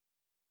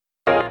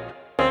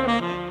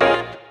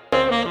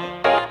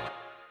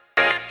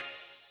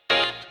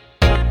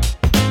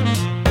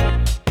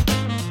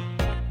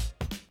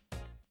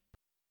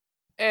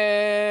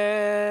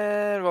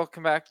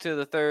welcome back to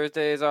the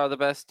Thursdays Are the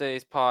Best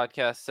Days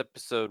podcast,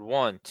 episode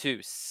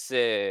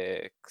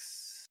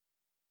 126.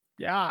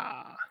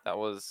 Yeah. That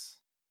was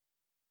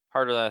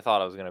harder than I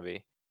thought it was going to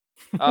be.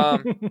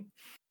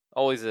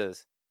 Always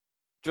is.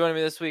 Joining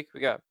me this week, we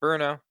got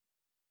Bruno,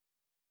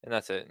 and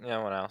that's it.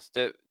 No one else.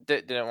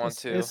 Didn't want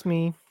to. It's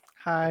me.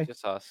 Hi.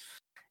 Just us.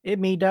 It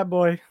me, that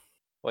boy.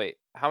 Wait,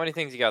 how many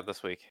things you got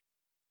this week?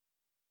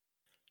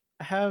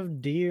 I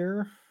have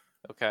deer.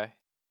 Okay.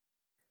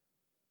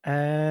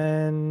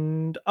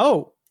 And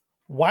oh,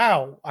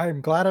 wow.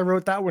 I'm glad I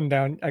wrote that one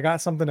down. I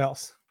got something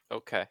else.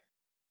 Okay.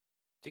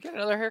 Did you get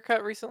another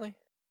haircut recently?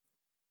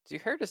 Does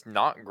your hair just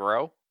not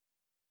grow?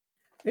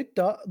 It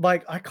does.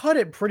 Like, I cut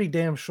it pretty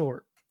damn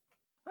short.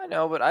 I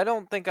know, but I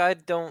don't think I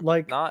don't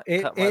Like, not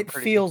it cut mine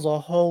pretty. feels a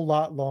whole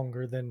lot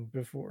longer than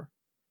before.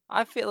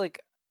 I feel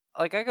like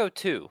I go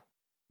 2.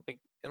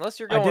 Like, unless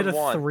you're I going did a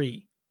 1.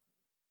 3.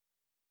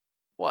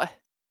 What?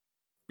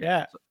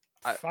 Yeah.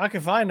 I- Fuck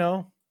if I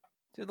know.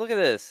 Dude, look at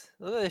this.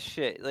 Look at this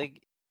shit.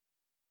 Like,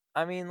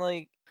 I mean,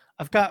 like,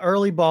 I've got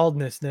early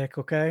baldness, Nick,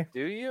 okay?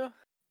 do you?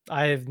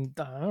 I don't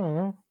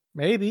know.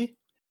 Maybe.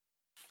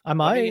 I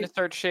When are you gonna might.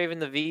 start shaving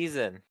the V's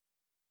in?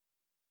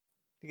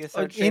 You gonna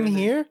start In shaving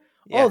here?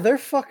 Yeah. Oh, they're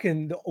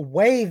fucking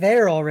way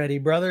there already,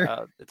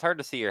 brother. It's hard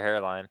to see your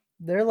hairline.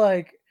 They're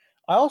like,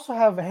 I also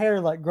have hair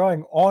like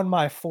growing on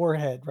my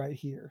forehead right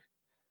here.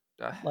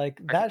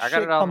 Like that I shit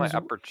got it on my comes,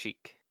 upper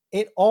cheek.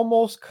 it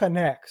almost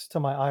connects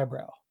to my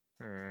eyebrow.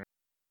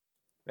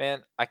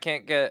 Man, I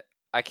can't get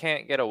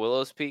a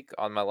Willow's Peak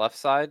on my left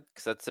side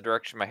because that's the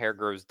direction my hair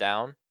grows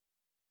down.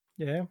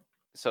 Yeah.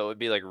 So it would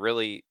be like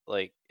really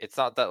like it's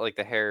not that like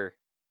the hair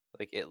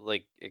it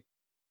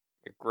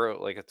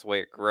grow like it's the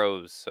way it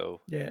grows.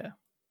 So Yeah.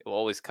 it will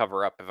always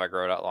cover up if I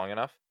grow it out long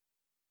enough.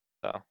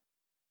 So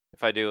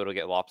if I do, it'll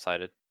get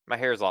lopsided. My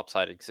hair is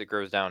lopsided because it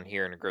grows down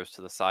here and it grows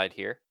to the side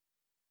here.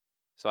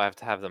 So I have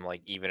to have them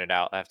like even it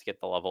out. I have to get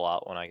the level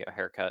out when I get a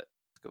haircut.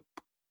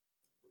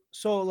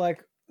 So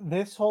like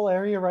this whole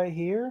area right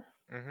here,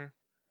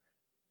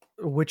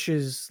 which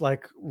is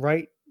like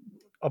right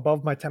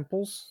above my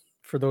temples,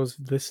 for those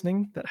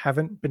listening that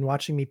haven't been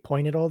watching me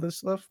point at all this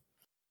stuff,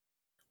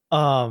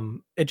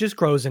 it just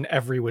grows in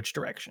every which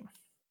direction.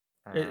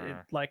 It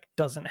like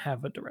doesn't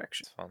have a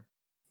direction. It's fun.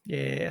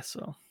 Yeah,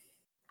 so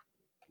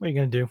what are you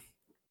gonna do?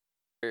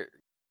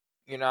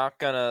 You're not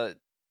gonna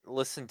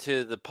listen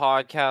to the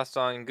podcast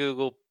on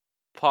Google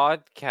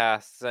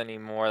Podcasts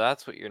anymore.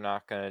 That's what you're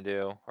not gonna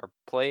do, or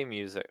play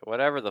music,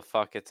 whatever the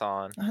fuck it's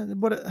on.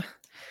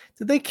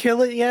 Did they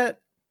kill it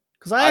yet?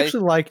 Because I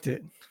actually liked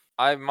it.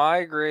 I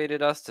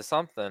migrated us to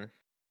something.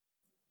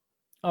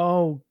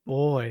 Oh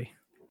boy.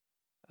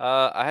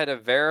 I had to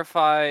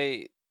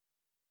verify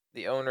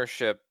the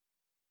ownership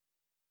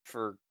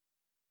for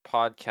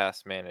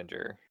Podcast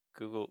Manager,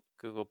 Google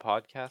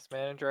Podcast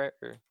Manager,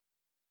 or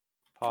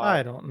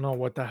I don't know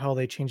what the hell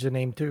they changed the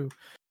name to.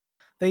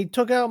 They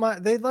took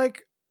out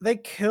they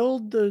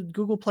killed the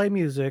Google Play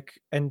Music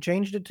and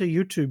changed it to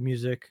YouTube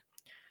Music.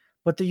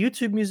 But the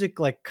YouTube Music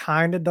like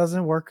kind of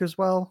doesn't work as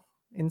well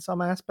in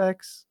some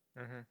aspects.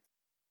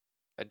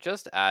 I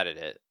just added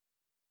it.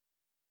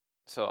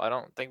 So I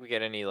don't think we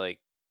get any like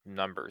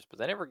numbers, but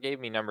they never gave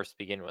me numbers to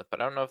begin with.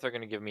 But I don't know if they're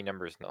going to give me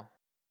numbers now.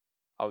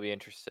 I'll be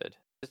interested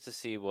just to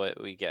see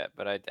what we get.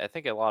 But I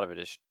think a lot of it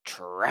is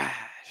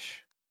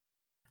trash.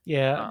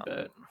 Yeah,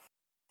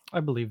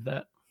 I believe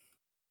that.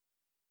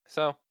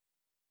 So,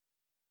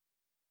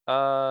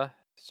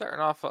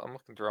 starting off, I'm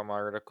looking through all my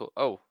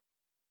article.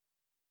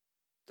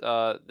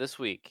 This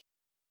week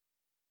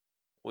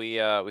we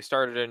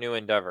started a new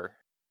endeavor.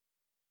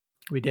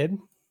 We did.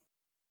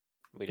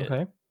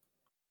 Okay.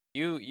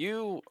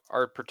 You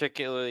are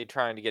particularly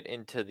trying to get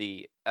into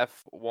the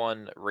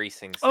F1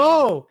 racing scene.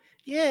 Oh,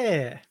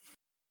 yeah.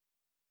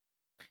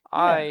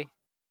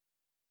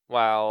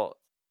 While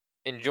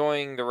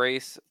enjoying the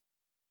race,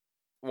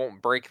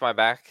 won't break my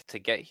back to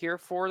get here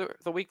for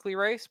the weekly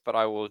race, but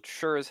I will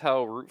sure as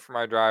hell root for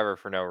my driver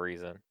for no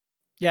reason.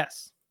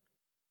 Yes.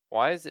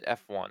 Why is it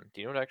F1?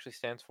 Do you know what it actually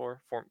stands for?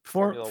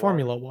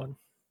 Formula One.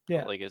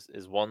 Yeah. Like is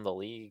one the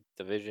league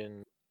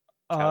division?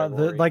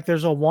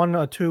 There's a 1,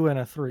 a 2, and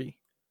a 3.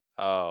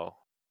 Oh.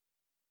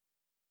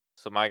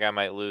 So my guy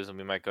might lose, and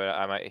we might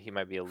go. He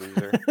might be a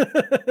loser.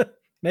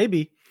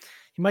 Maybe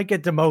he might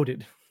get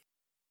demoted.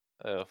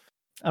 Oh.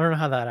 I don't know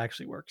how that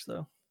actually works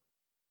though.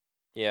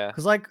 Yeah.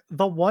 Because like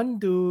the one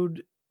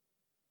dude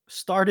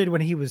started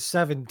when he was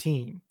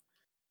 17,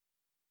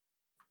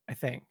 I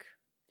think,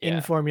 in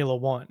Formula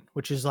One,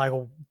 which is like,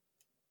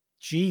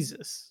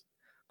 Jesus,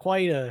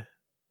 quite a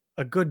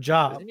good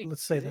job.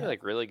 Let's say that. Isn't he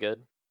like really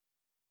good?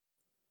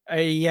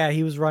 Yeah,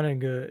 he was running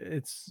good.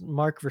 It's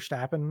Mark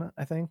Verstappen,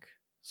 I think.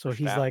 So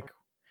he's like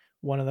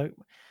one of the.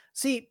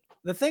 See,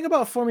 the thing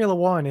about Formula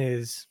One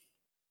is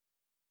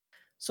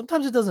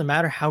sometimes it doesn't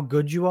matter how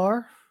good you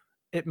are.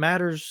 It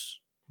matters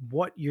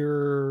what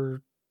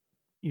your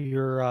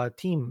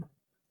team,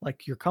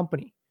 like your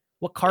company,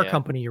 what car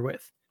company you're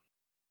with.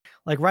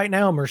 Like right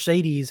now,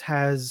 Mercedes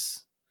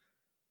has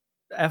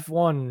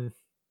F1,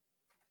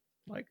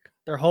 like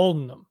they're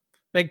holding them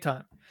big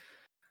time.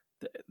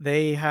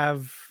 They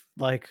have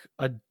like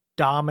a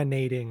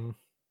dominating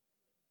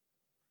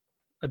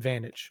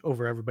advantage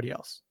over everybody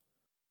else.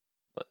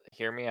 But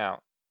hear me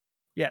out.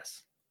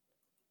 Yes.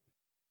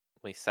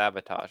 We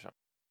sabotage them.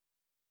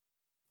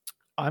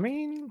 I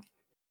mean,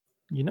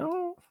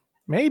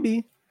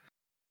 maybe.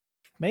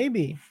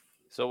 Maybe.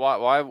 So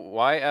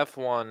why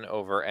F1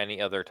 over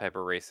any other type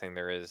of racing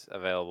there is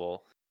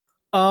available?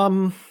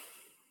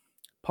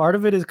 Part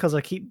of it is because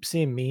I keep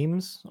seeing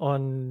memes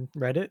on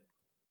Reddit,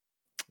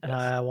 and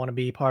Yes. I want to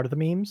be part of the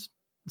memes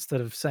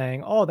instead of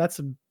saying, "Oh, that's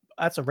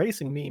a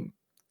racing meme."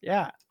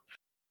 Yeah.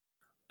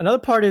 Another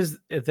part is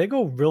if they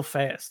go real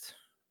fast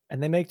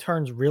and they make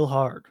turns real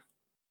hard.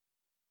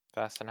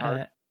 Fast and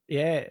hard.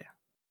 Yeah.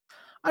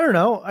 I don't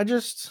know. I'm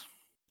just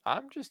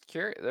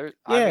curious.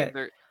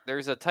 Yeah.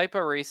 There's a type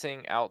of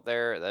racing out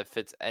there that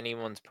fits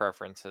anyone's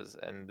preferences,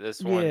 and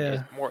this one is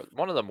Yeah.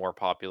 one of the more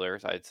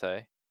populars, I'd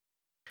say.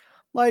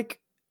 Like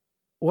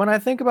when I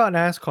think about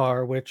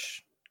NASCAR,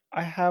 which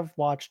I have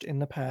watched in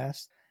the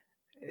past,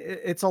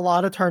 it's a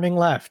lot of turning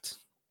left.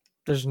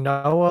 There's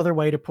no other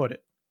way to put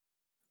it.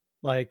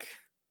 Like,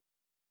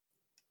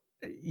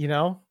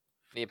 The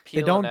they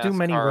appeal of don't do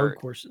many road NASCAR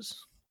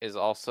courses. is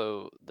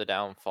also the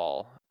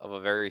downfall of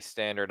a very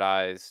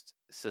standardized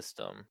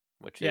system,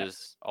 which Yes.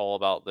 is all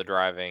about the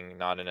driving,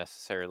 not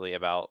necessarily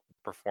about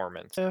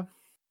performance. Yeah.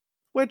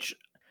 Which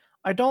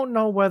I don't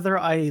know whether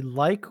I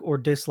like or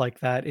dislike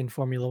that in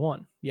Formula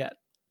One yet.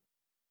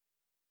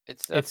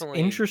 It's It's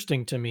definitely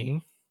interesting to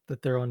me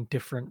that they're on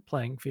different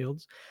playing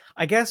fields.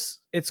 I guess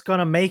it's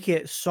gonna make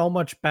it so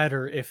much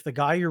better if the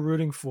guy you're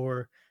rooting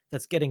for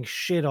that's getting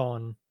shit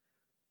on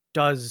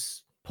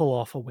does pull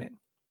off a win.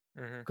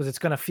 Because it's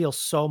gonna feel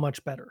so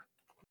much better.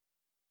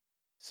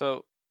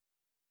 So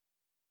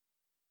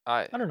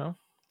I I don't know.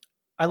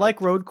 I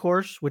like road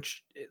course,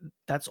 which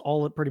that's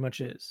all it pretty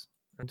much is.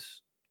 And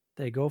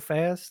they go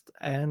fast,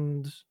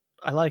 and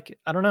I like it.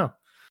 I don't know.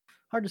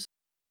 Hard to say.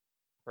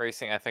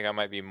 racing I think I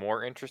might be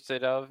more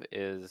interested of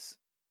is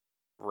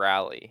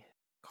rally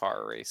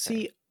car racing.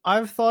 See,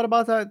 I've thought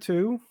about that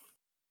too.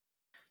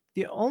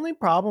 The only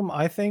problem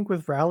I think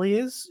with rally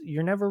is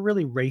you're never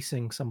really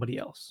racing somebody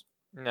else.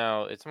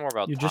 No, it's more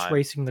about You're time. just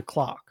racing the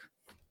clock.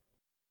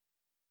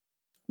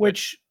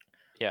 Which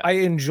yeah. I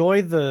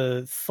enjoy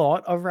the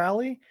thought of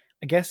rally.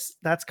 I guess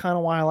that's kind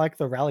of why I like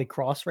the rally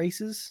cross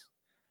races.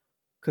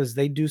 Because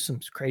they do some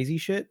crazy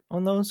shit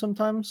on those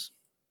sometimes.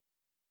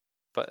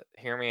 But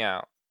hear me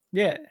out.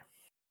 Yeah.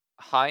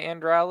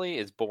 High-end rally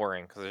is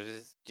boring because there's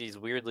just these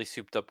weirdly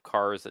souped up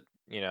cars that,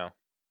 Yeah.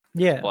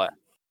 But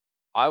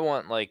I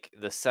want like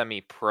the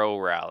semi-pro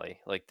rally,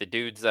 like the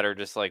dudes that are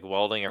just like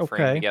welding a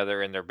frame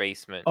together in their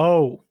basement.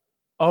 Oh,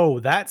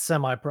 that's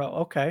semi-pro.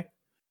 Okay.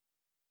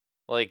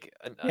 Like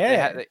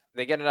Yeah.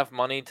 they get enough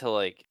money to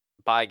like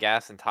buy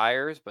gas and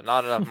tires, but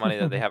not enough money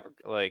that they have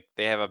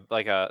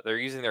they're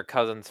using their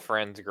cousin's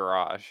friend's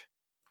garage.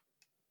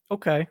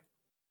 Okay.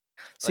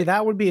 See,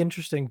 that would be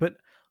interesting, but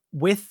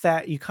with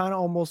that, you kind of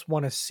almost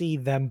want to see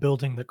them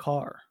building the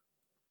car.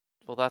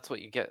 Well, that's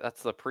what you get.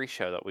 That's the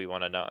pre-show that we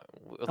want to know.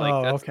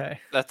 Okay.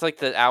 That's like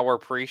the hour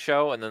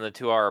pre-show and then the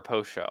 2-hour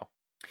post-show.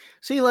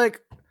 See,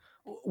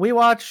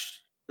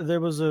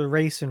 there was a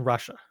race in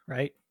Russia,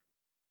 right?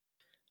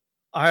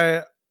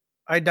 I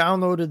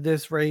downloaded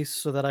this race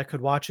so that I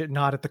could watch it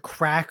not at the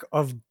crack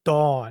of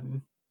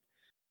dawn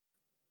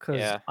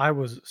because I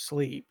was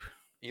asleep.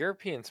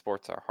 European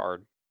sports are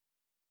hard.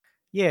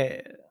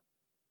 Yeah.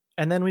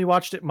 And then we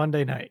watched it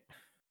Monday night.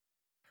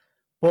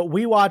 But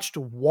we watched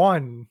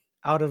one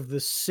out of the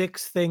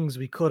 6 things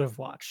we could have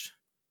watched.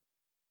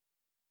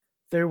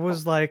 There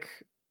was like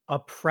a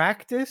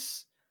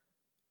practice.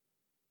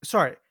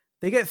 Sorry,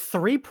 they get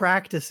 3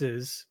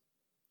 practices,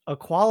 a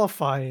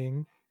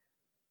qualifying,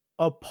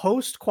 a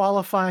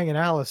post-qualifying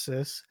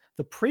analysis,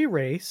 the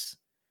pre-race,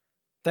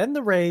 then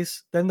the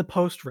race, then the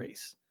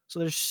post-race. So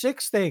there's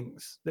 6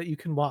 things that you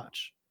can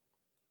watch.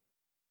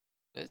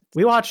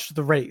 We watched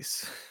the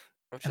race,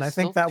 and I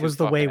think that was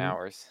the way.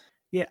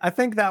 Yeah, I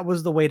think that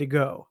was the way to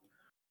go.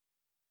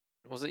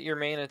 Was it your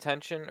main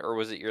attention, or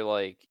was it your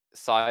like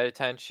side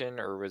attention,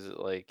 or was it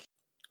like?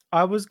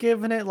 I was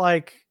giving it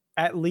like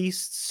at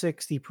least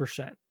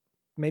 60%,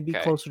 maybe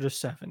closer to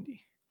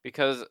 70.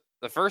 Because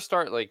the first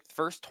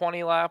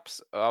 20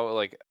 laps,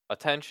 like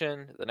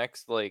attention. The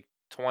next like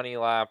 20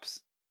 laps.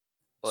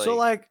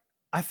 So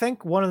I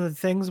think one of the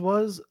things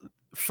was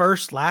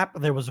first lap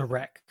there was a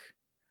wreck.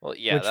 Well,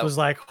 yeah, which was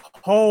like,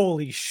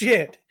 holy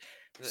shit!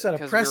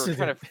 Set a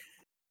precedent.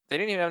 They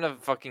didn't even have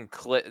a fucking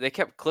clip. They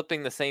kept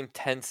clipping the same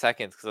 10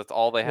 seconds because that's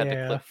all they had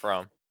to clip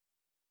from.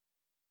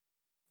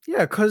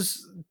 Yeah,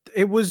 because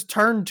it was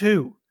turn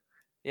 2.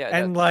 Yeah,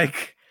 and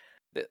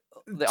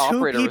the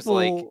operator was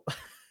like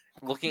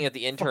looking at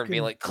the intern,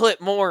 being like,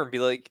 "Clip more," and be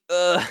like,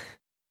 "Ugh."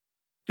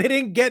 They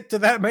didn't get to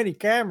that many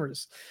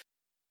cameras.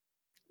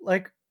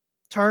 Like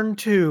turn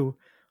 2,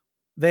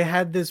 they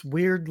had this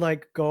weird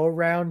go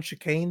around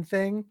chicane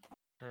thing,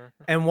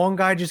 and one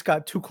guy just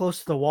got too close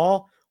to the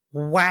wall,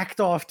 whacked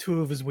off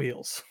 2 of his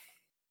wheels,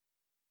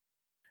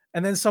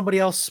 and then somebody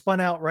else spun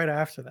out right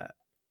after that.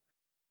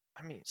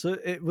 I mean, So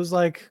it was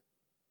like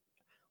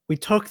we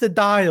took the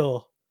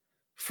dial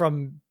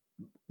from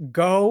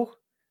go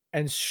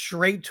and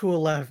straight to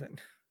 11,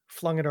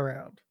 flung it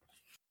around.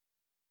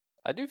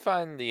 I do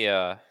find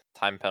the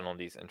time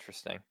penalties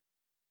interesting.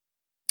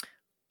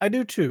 I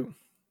do too.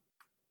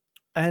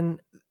 And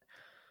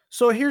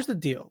so here's the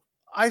deal.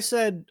 I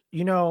said,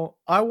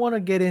 I want to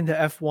get into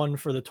F1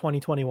 for the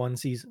 2021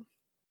 season.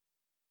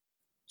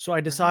 So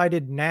I Mhm.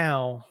 decided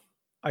now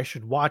I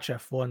should watch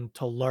F1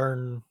 to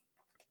learn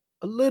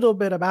a little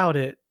bit about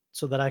it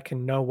so that I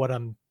can know what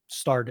I'm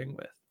starting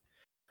with,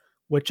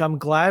 which I'm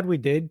glad we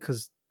did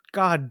because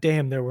god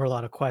damn, there were a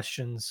lot of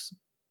questions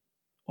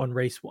on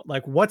race one.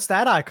 Like, what's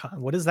that icon?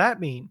 What does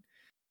that mean?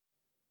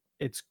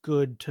 It's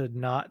good to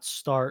not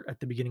start at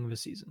the beginning of the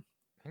season.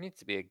 There needs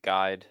to be a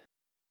guide.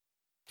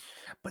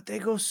 But they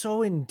go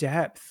so in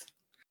depth.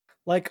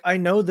 Like, I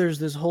know there's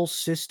this whole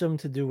system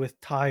to do with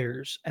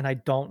tires, and I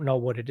don't know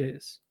what it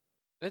is.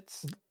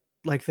 It's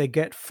Like, they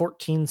get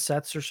 14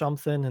 sets or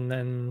something, and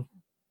then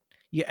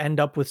you end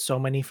up with so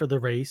many for the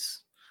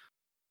race.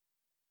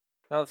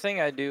 now the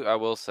thing I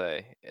will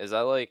say is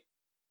I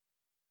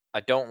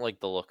don't like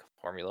the look of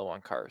Formula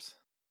One cars.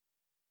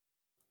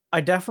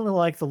 I definitely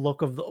like the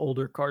look of the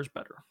older cars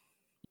better.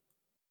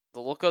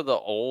 The look of the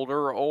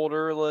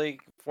older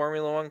like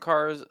Formula One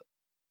cars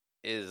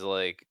is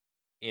like,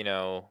 you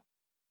know,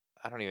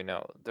 I don't even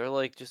know. They're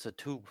like just a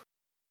tube.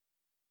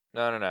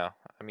 No, no, no.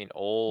 I mean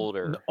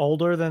older.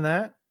 Older than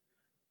that? All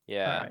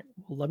Yeah. right.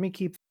 Well, let me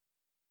keep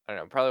I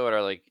don't know. Probably what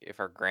our like if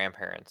our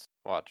grandparents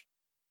watched.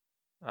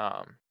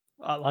 Um,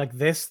 like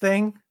this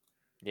thing.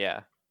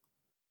 yeah.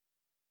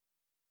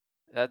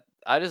 That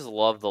I just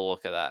love the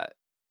look of that.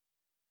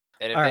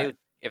 And All right.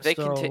 if they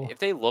So if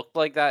they looked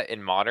like that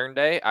in modern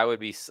day, I would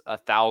be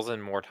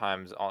 1,000 more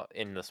times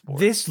in the sport.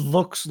 this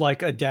looks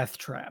like a death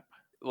trap.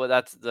 Well,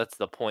 that's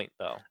the point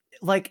though.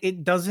 Like,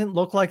 it doesn't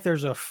look like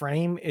there's a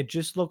frame. It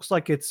just looks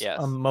like it's a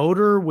Yes.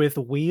 motor with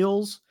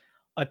wheels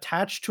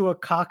attached to a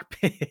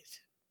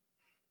cockpit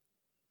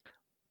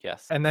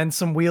Yes. and then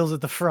some wheels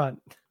at the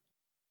front.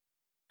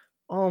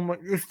 Oh my,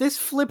 if this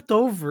flipped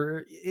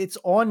over, it's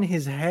on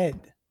his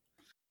head.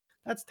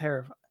 That's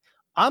terrifying.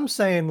 I'm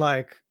saying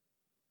like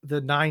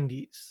the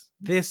 90s.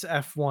 This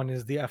F1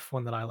 is the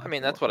F1 that I I like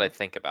mean, more that's what I of.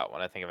 think about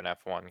when I think of an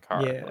F1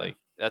 car. Yeah. Like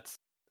that's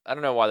I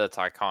don't know why that's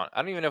iconic.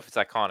 I don't even know if it's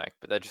iconic,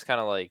 but that just kind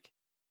of like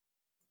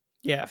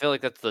I Yeah. feel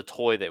like that's the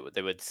toy they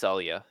would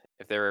sell you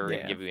if they were ever going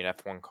to Yeah. give you an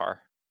F1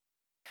 car.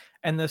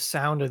 And the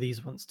sound of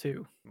these ones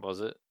too. Was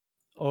it?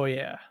 Oh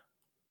yeah.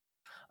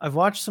 I've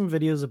watched some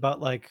videos about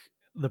like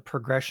the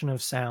progression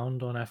of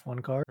sound on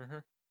F1 cars.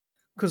 Mhm.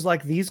 Because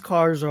like these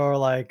cars are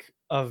like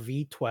a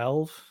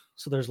V12,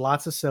 so there's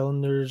lots of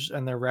cylinders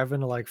and they're revving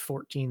to like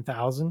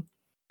 14,000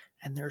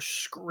 and they're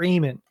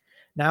screaming.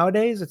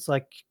 Nowadays, it's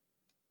like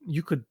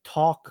you could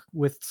talk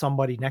with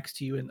somebody next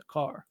to you in the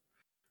car.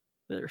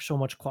 They're so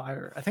much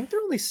quieter. I think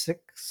they're only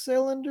 6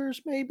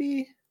 cylinders,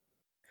 maybe.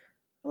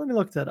 Let me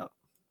look that up.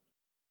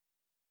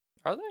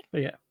 Are they?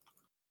 But yeah,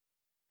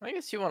 I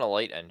guess you want a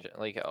light engine,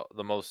 like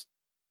the most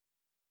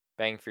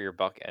bang for your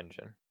buck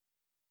engine.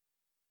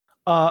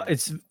 Yeah.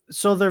 it's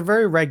so they're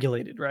very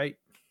regulated, right?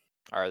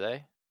 Are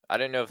they? I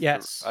didn't know if I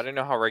Yes. didn't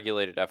know how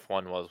regulated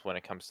F1 was when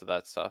it comes to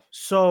that stuff.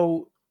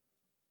 So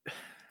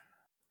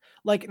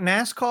like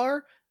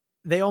NASCAR,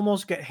 they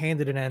almost get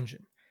handed an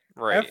engine.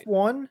 Right.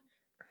 F1,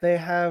 they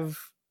have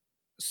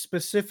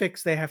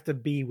specifics they have to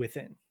be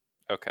within,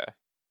 Okay.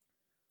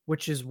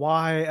 which is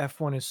why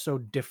F1 is so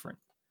different.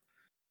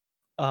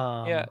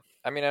 Yeah. Um,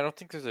 I mean, I don't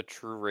think there's a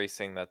true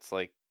racing that's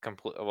like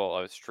complete. Well,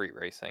 I was street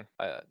racing.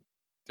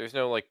 There's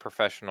no like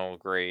professional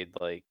grade,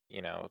 like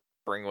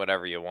bring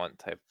whatever you want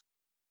type.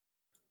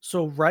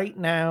 so right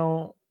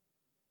now,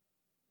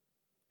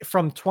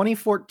 from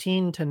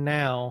 2014 to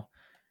now,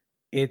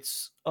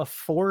 it's a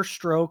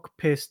 4-stroke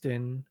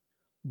piston,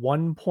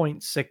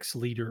 1.6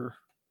 liter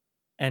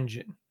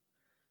engine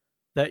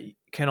that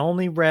can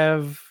only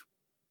rev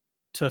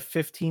to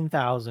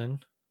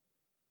 15,000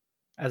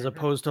 as Mhm.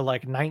 opposed to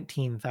like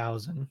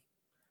 19,000,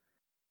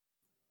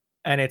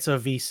 and it's a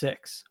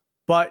V6.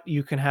 But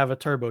you can have a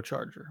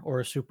turbocharger or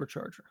a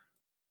supercharger.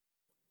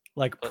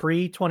 Like But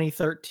pre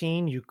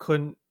 2013, you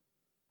couldn't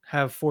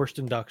have forced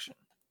induction.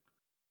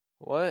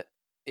 what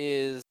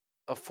is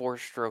a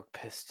four-stroke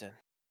piston?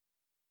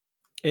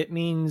 It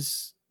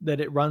means that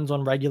it runs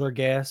on regular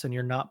gas and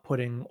you're not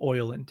putting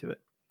oil into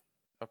it.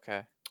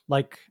 Okay.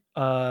 Like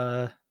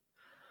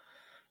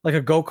like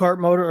a go-kart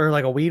motor or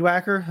like a weed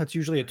whacker, that's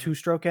usually a Mhm.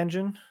 2-stroke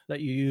engine that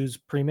you use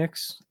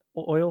premix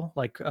oil,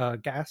 like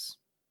gas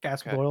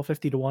with Okay. oil,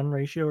 50-to-1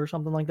 ratio or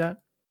something like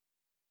that.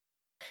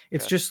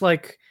 It's Gotcha. just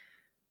like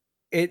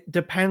it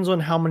depends on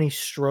how many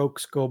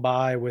strokes go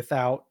by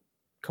without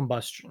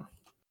combustion.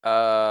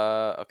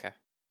 Okay.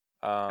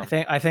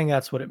 I think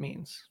that's what it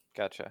means.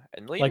 Gotcha.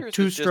 And Like liters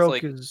two is just stroke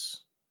like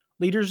is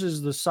liters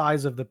is the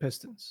size of the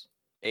pistons.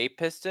 a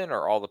piston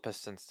or all the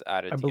pistons I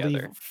added believe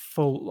together?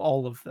 full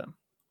all of them.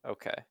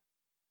 Okay.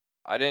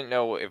 I didn't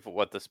know if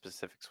what the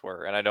specifics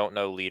were, and I don't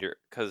know liter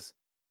because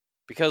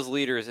because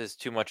liters is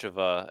too much of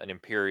an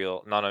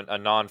imperial, a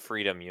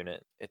non-freedom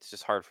unit. It's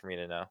just hard for me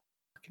to know.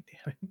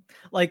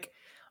 Like,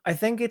 I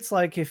think it's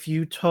like if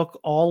you took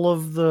all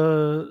of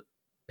the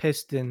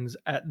pistons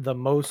at the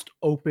most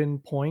open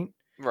point,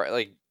 right?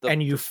 Like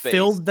and you the space.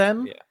 filled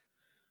them, Yeah,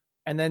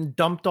 and then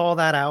dumped all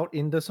that out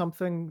into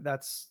something.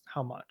 That's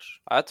how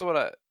much. that's what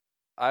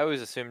I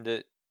always assumed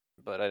it,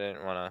 but I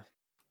didn't want to.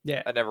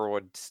 Yeah, I never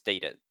would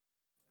state it.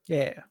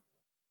 yeah.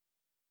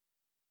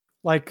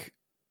 Like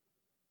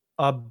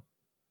a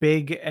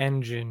big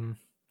engine.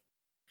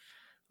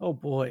 Oh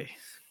boy,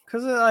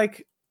 because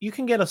like you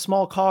can get a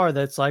small car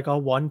that's like a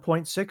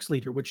 1.6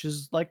 liter, which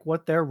is like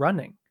what they're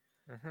running.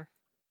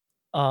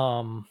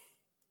 Um,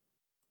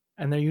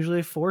 and they're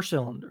usually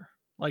 4-cylinder.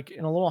 Like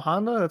in a little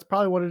Honda, that's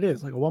probably what it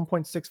is, like a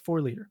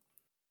 1.64 liter.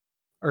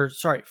 Or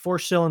sorry,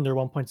 4-cylinder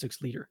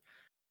 1.6 liter.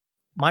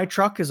 My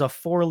truck is a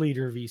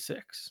 4-liter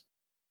V6.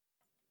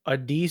 A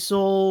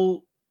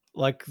diesel,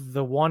 like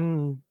the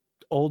one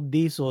old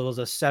diesel, was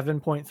a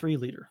 7.3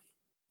 liter.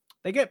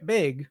 They get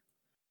big.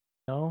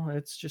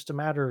 It's just a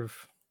matter of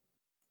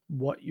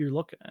what you're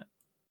looking at.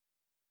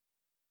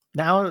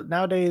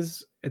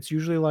 Nowadays, it's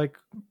usually like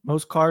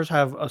most cars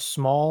have a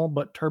small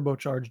but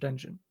turbocharged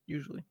engine.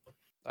 Usually,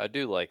 I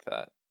do like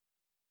that.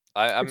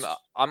 I'm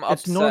upset.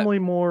 It's normally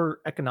more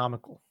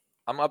economical.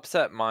 I'm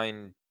upset.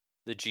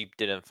 The Jeep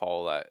didn't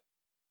follow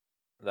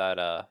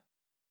that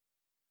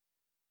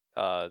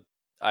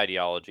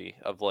ideology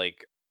of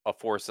like a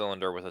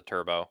 4-cylinder with a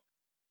turbo.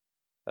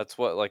 That's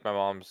what like my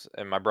mom's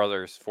and my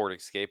brother's Ford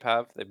Escape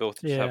have. They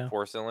both just have Yeah.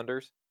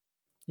 4-cylinders.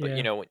 But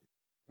Yeah.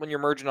 when you're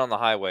merging on the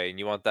highway and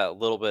you want that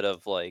little bit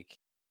of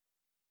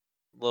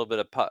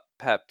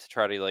pep to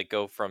try to like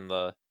go from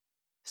the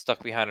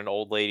stuck behind an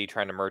old lady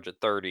trying to merge at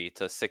 30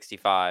 to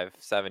 65,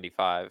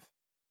 75.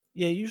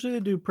 Yeah, usually they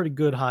do pretty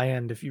good high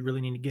end if you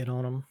really need to get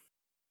on them.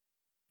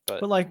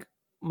 But But like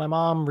my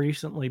mom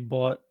recently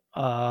bought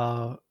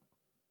a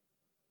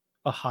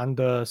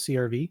Honda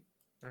CRV,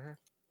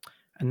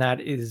 and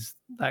that is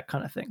that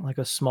kind of thing, like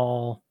a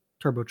small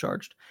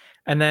turbocharged.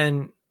 And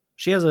then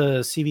she has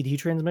a CVT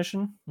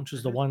transmission, which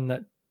is the one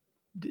that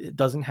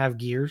doesn't have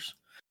gears.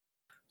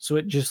 So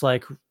it just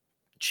like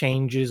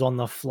changes on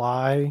the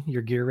fly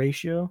your gear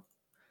ratio,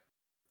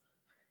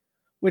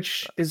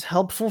 which is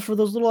helpful for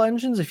those little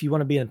engines if you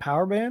want to be in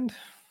power band,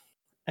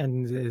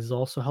 and is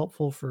also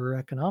helpful for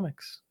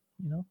economics.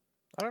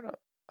 I don't know.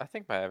 I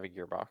think I have a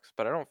gearbox,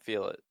 but I don't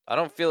feel it. I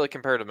don't feel it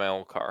compared to my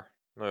old car.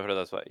 Let me put it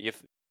this way.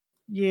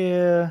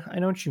 Yeah, I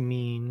know what you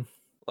mean.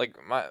 Like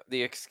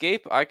the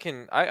Escape,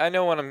 I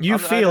know when You I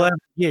feel know. it.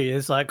 Yeah,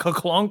 it's like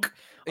clunk.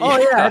 Oh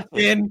Yeah. yeah,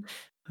 it's in.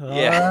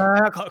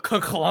 Yeah.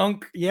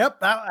 Clunk. Yep,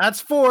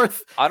 that's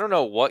fourth. I don't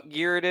know what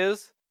gear it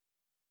is,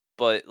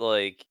 but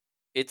like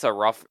it's a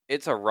rough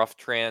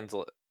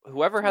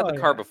whoever had Oh the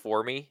car yeah.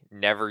 before me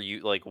never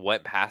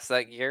went past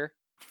that gear.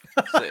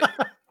 So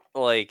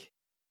like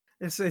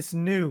It's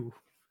new.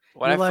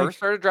 when You're I like, first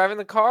started driving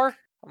the car,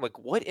 I'm like,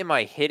 what am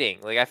I hitting?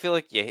 Like I feel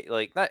like you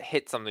like not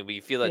hit something, but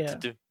you feel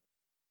that yeah,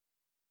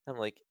 I'm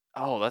like,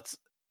 oh, that's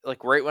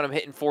like right when I'm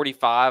hitting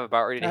 45,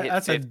 about ready to hit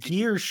that's a 50.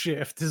 gear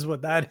shift, is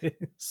what that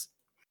is.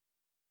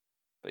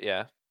 But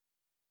yeah.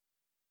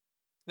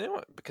 You know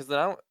what? Because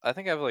then I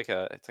think I have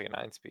it's like a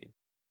 9-speed.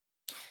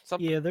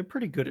 Yeah, they're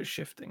pretty good at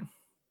shifting,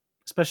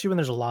 especially when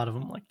there's a lot of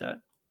them like that.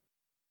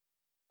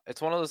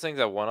 It's one of those things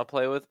I want to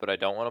play with, but I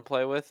don't want to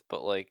play with.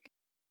 But like,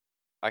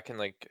 I can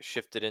like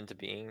shift it into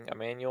being a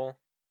manual.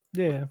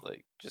 Yeah.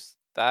 Like just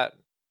that.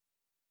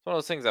 It's one of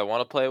those things I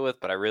want to play with,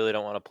 but I really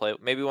don't want to play.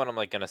 Maybe when I'm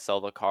like gonna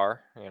sell the car,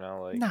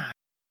 like Nah.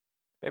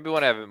 maybe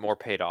when I have it more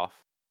paid off.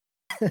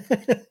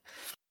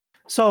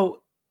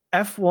 So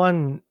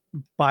F1,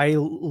 by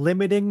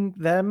limiting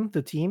them,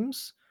 the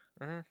teams,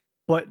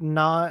 but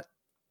not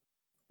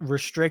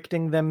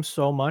restricting them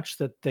so much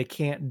that they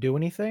can't do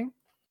anything,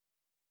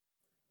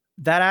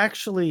 that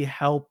actually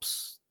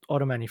helps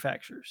auto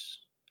manufacturers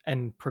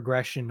and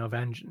progression of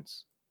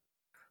engines.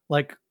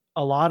 Like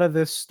a lot of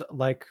this,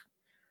 like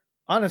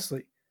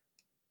honestly,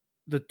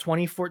 the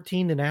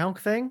 2014 to now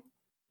thing,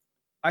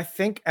 I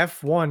think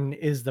F1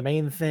 is the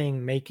main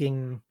thing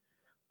making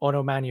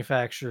auto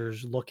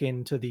manufacturers look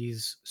into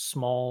these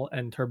small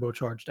and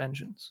turbocharged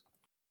engines.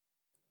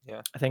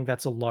 Yeah. I think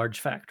that's a large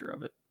factor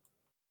of it,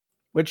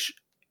 which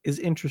is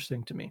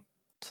interesting to me.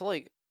 So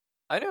like,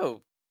 I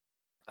know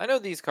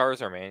these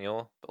cars are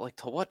manual, but like,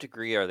 to what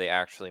degree are they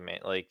actually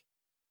like?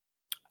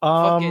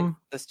 Fucking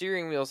the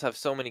steering wheels have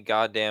so many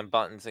goddamn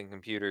buttons and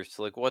computers.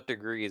 To like, what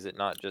degree is it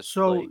not just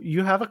So like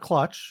you have a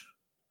clutch,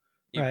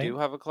 you right? do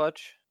have a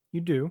clutch?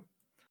 You do,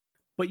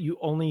 but you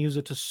only use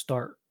it to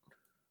start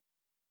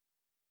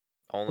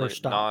or Only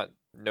stop.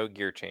 no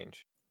gear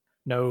change.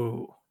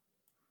 No,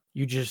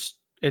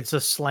 it's a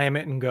slam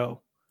it and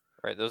go.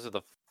 Right, those are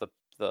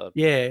the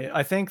Yeah,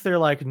 I think they're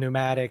like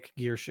pneumatic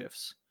gear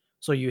shifts.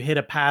 So you hit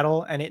a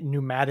paddle and it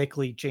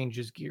pneumatically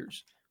changes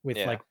gears with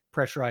like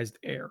pressurized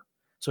air.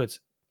 So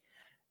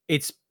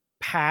it's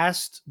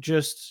past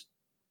just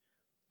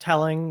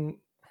telling.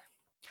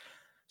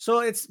 So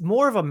it's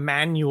more of a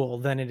manual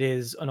than it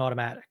is an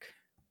automatic.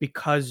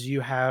 because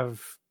you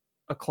have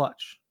a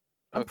clutch.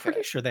 I'm Okay.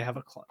 pretty sure they have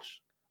a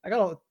clutch. I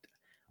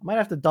might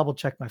have to double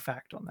check my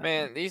fact on that.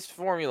 Man, these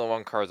Formula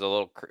One cars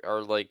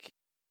are like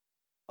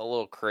a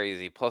little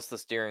crazy. Plus, the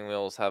steering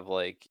wheels have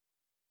like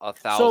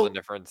 1,000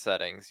 different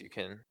settings. You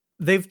can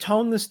They've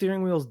toned the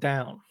steering wheels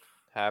down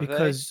have they?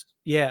 because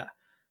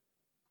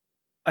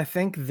I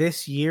think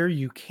this year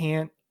you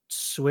can't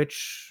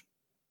switch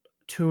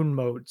tune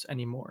modes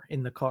anymore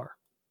in the car.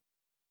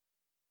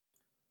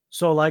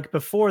 So like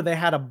before they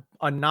had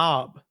a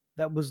knob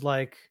that was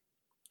like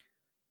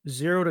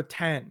 0 to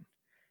 10,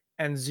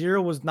 and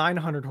 0 was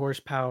 900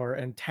 horsepower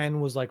and 10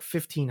 was like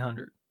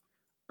 1500.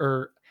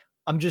 Or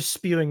I'm just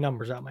spewing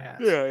numbers out my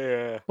ass.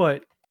 Yeah.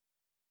 But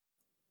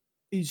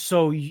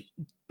so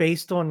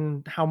based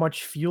on how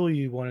much fuel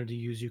you wanted to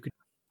use, you could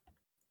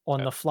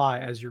on the fly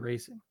as you're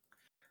racing.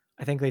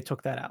 I think they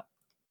took that out.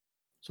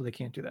 So they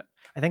can't do that.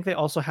 I think they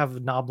also have a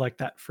knob like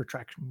that for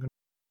traction control.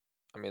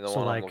 I mean, the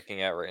one I'm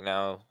looking at right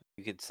now,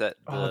 you could set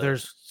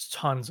there's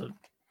tons of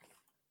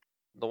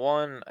the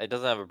one. It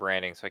doesn't have a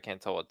branding, so I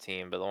can't tell what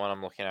team. But the one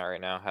I'm looking at right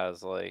now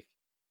has like,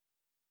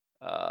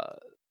 uh,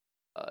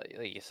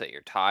 like you set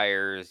your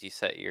tires, you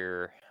set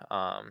your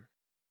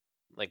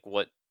like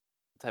what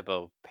type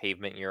of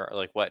pavement you're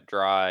like, wet,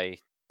 dry,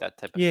 that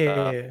type of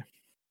stuff. yeah.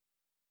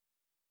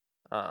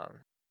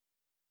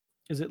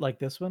 Is it like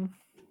this one?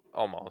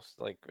 Almost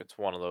like it's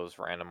one of those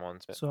random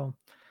ones. So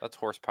that's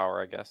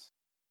horsepower, I guess.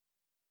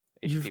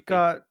 you've HPP,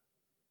 got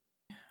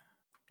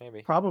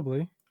maybe.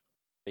 probably.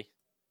 Maybe.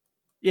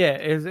 Yeah,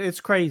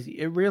 it's crazy.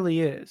 It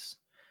really is.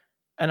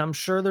 And I'm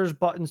sure there's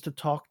buttons to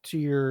talk to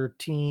your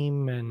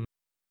team and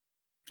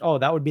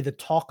that would be the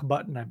talk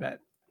button, I bet.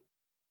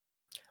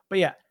 But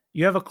yeah,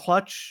 you have a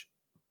clutch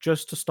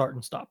just to start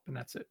and stop, and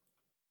that's it.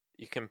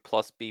 You can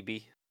plus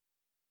BB.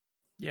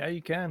 Yeah,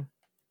 you can.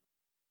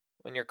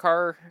 When your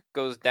car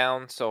goes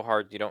down so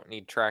hard, you don't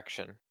need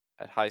traction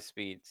at high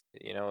speeds.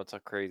 You know, it's a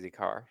crazy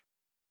car.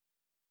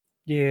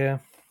 Yeah.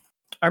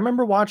 I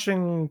remember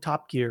watching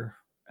Top Gear,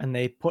 and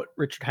they put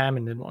Richard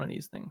Hammond in one of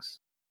these things.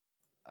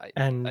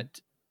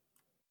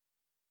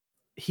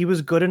 He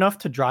was good enough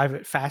to drive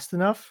it fast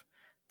enough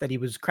that he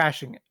was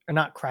crashing it. Or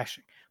not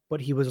crashing, but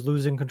he was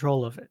losing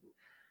control of it.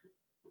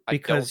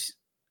 Because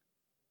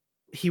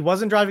he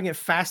wasn't driving it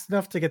fast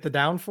enough to get the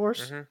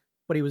downforce,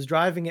 but he was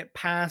driving it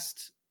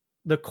past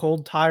the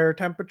cold tire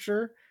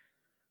temperature.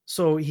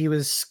 So he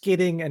was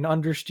skidding and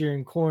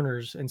understeering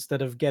corners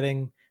instead of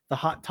getting the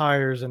hot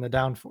tires and the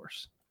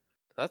downforce.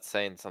 That's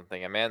saying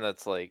something. A man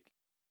that's like,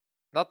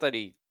 not that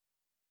he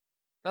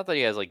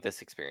has like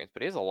this experience,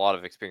 but he has a lot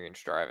of experience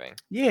driving.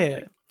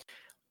 Yeah.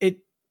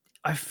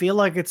 I feel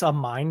like it's a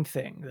mind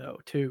thing though,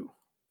 too.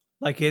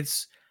 Like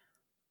it's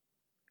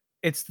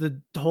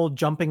the whole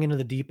jumping into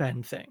the deep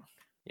end thing.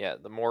 Yeah,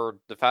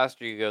 the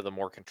faster you go, the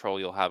more control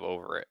you'll have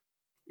over it.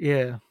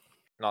 Yeah.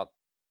 Not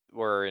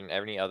where in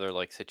any other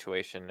like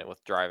situation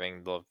with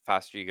driving, the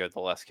faster you go, the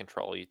less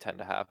control you tend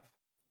to have.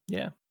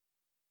 Yeah.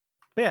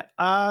 But yeah,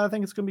 I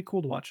think it's gonna be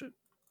cool to watch it.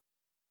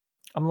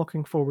 I'm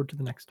looking forward to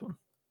the next one.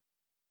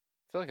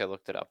 I feel like I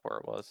looked it up where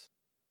it was.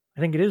 I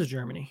think it is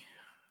Germany.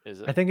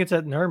 Is it? I think it's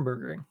at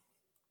Nürburgring.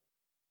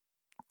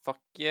 Fuck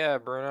yeah,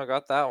 Bruno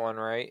got that one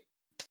right.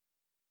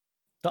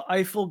 The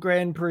Eiffel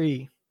Grand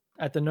Prix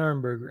at the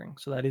Nürburgring.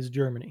 So that is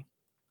Germany.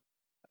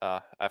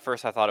 At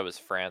first I thought it was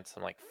France.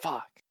 I'm like,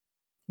 fuck.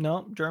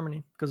 No,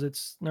 Germany, because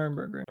it's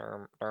Nürburgring.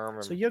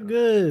 So you're Nürburgring.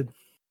 good.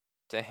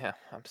 Damn,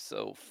 I'm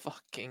so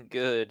fucking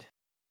good.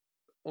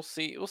 We'll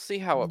see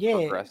how it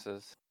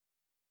progresses.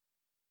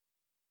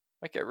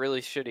 Might get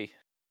really shitty.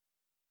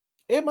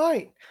 It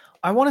might.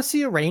 I want to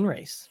see a rain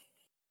race.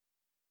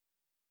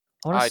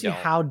 I want to see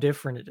how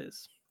different it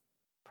is.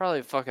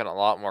 Probably fucking a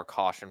lot more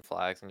caution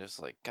flags and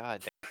just like,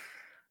 god damn.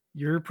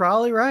 You're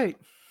probably right.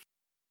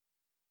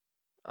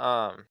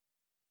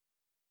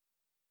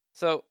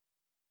 So,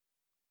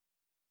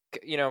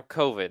 you know,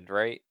 COVID,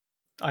 right?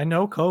 I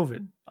know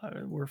COVID.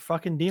 We're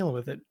fucking dealing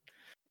with it.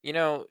 You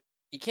know,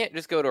 you can't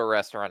just go to a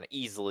restaurant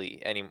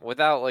easily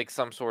without like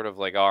some sort of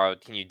like, oh,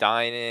 can you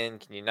dine in?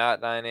 Can you not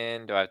dine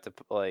in? Do I have to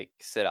like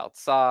sit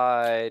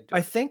outside?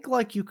 I think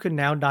like you can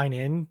now dine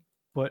in,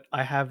 but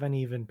I haven't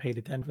even paid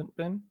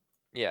attention.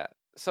 Yeah.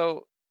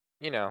 So,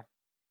 you know,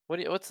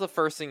 what's the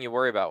first thing you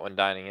worry about when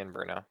dining in,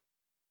 Bruno?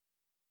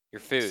 Your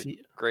food.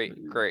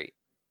 Great.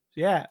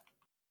 Yeah.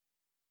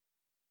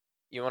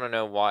 You want to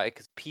know why?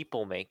 Because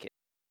people make it.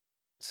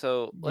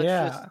 So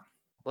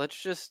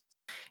let's just.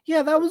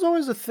 Yeah, that was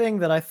always a thing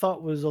that I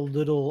thought was a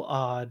little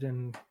odd,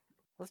 and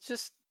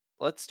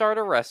let's start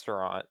a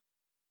restaurant,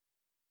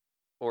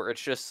 or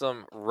it's just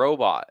some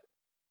robot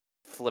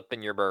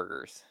flipping your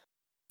burgers.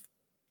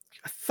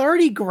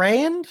 30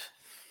 grand?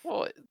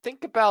 Well,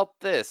 think about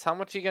this. How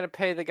much are you gonna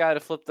pay the guy to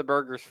flip the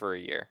burgers for a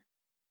year?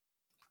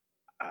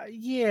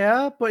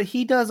 Yeah, but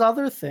he does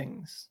other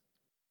things.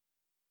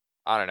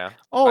 I don't know.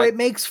 Oh, it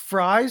makes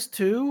fries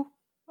too?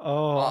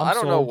 Oh, I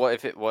don't know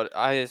what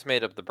I just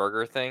made up the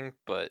burger thing,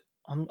 but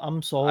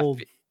I'm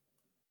sold.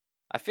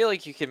 I feel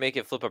like you can make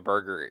it flip a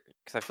burger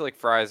because I feel like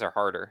fries are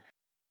harder.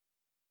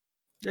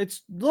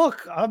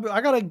 Look,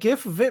 I got a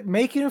gif of it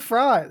making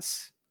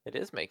fries. It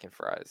is making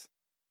fries.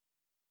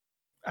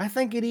 I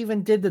think it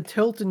even did the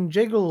tilt and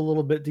jiggle a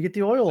little bit to get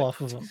the oil off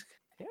of them.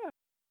 Yeah.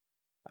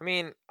 I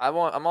mean,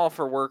 I'm all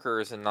for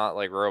workers and not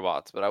like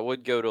robots, but I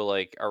would go to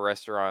like a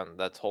restaurant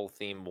that's whole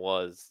theme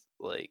was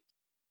like,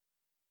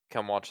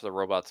 come watch the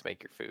robots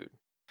make your food.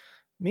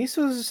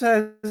 Miso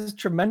says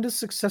tremendous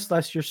success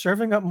last year,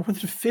 serving up more than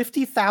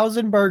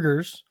 50,000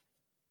 burgers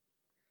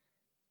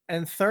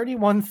and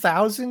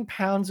 31,000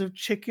 pounds of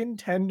chicken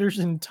tenders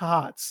and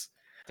tots.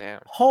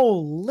 Damn.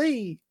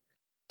 Holy!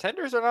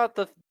 Tenders are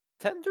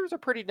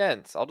pretty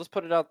dense. I'll just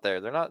put it out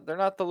there. They're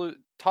not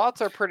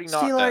tots are pretty See,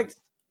 not like, dense.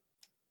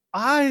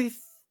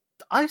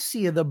 I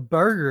see the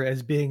burger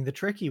as being the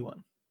tricky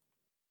one.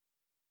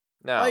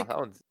 No, Like, that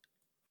one's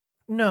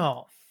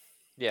no.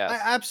 I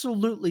yes.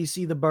 absolutely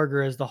see the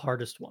burger as the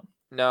hardest one.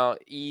 No,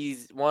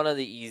 one of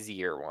the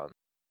easier ones.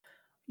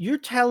 You're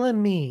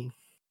telling me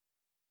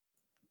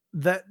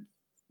that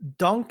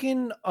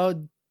dunking a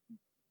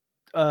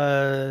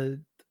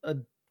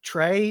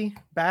tray,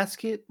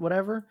 basket,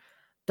 whatever,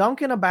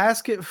 dunking a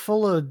basket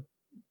full of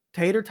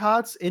tater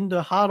tots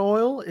into hot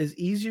oil is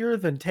easier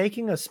than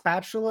taking a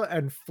spatula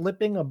and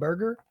flipping a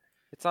burger?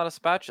 It's not a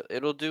spatula.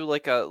 It'll do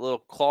like a little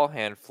claw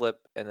hand flip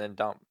and then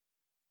dump.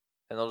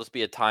 And it'll just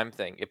be a time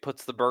thing. It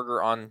puts the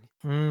burger on.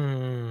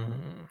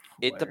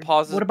 It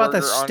deposits What about the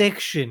burger on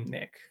stiction,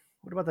 Nick?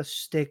 What about the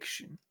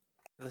stiction?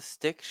 the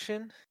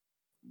stiction.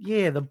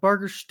 Yeah, the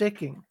burger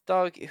sticking.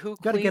 Dog, who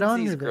Got to get cleans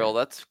these under grill?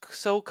 there. That's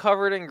so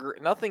covered in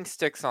nothing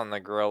sticks on the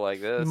grill like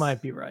You this.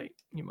 might be right.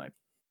 You might.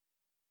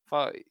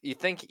 Fuck, you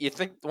think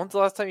when's the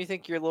last time you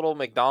think your little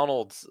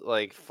McDonald's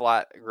like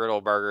flat griddle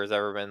burger has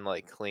ever been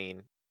like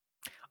clean?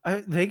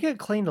 They get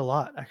cleaned a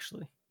lot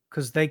actually,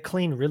 because they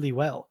clean really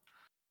well.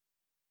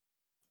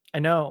 I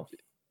know.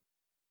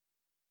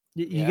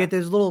 You Yeah, get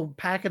this little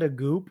packet of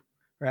goop,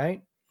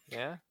 right?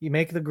 yeah. You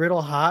make the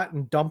griddle hot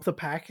and dump the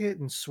packet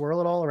and swirl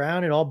it all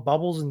around. It all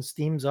bubbles and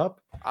steams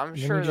up. I'm And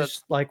then you sure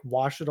just like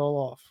wash it all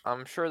off.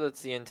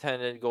 that's the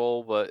intended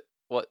goal, but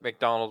what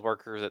McDonald's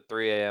workers at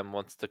 3 a.m.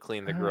 wants to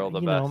clean the grill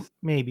the best?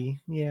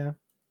 Maybe. Yeah.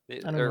 I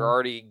don't They're know.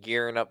 already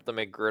gearing up the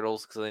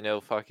McGriddles because they know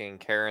fucking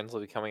Karens will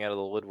be coming out of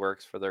the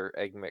woodworks for their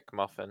egg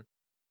McMuffin.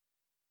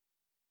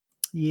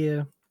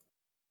 Yeah.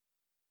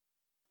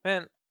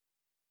 Man,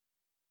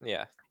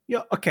 yeah.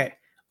 Yeah. Okay.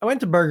 I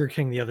went to Burger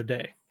King the other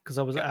day because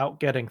I was Okay.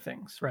 out getting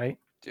things, right?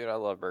 Dude, I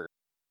love burgers.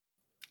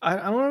 I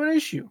don't have an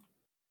issue.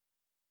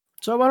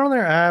 So I went on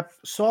their app,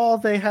 saw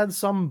they had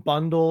some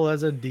bundle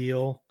as a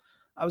deal.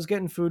 I was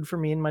getting food for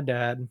me and my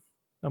dad.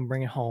 I'm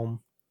bringing it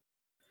home.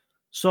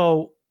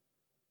 So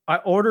I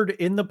ordered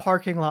in the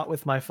parking lot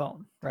with my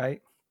phone,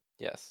 right?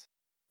 Yes.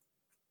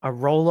 I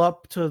roll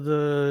up to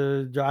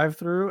the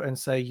drive-through and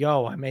say,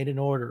 "Yo, I made an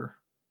order.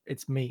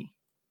 It's me."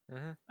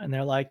 Mm-hmm. And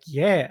they're like,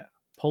 "Yeah,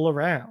 pull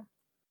around."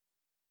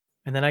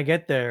 And then I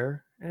get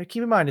there, and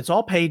keep in mind, it's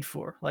all paid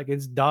for, like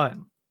it's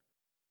done.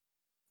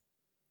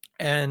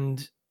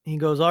 And he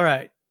goes, "All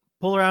right,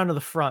 pull around to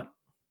the front,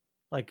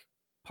 like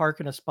park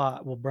in a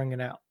spot. We'll bring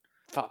it out."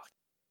 Fuck.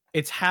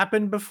 It's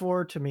happened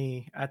before to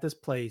me at this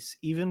place,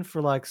 even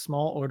for like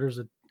small orders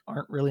that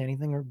aren't really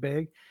anything or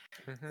big.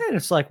 Mm-hmm. And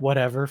it's like,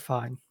 whatever,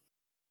 fine.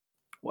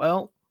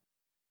 Well,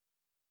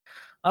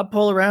 I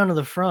pull around to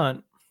the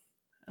front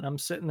and I'm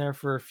sitting there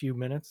for a few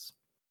minutes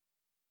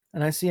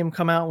and I see him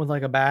come out with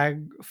like a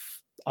bag,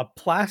 a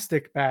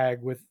plastic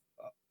bag with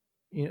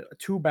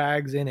 2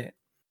 bags in it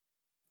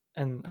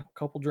and a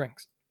couple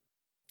drinks.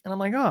 And I'm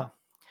like, oh,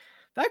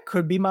 that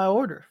could be my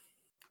order.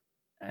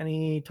 And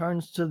he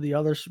turns to the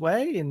other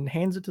way and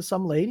hands it to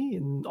some lady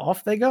and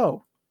off they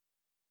go.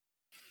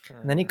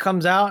 And then he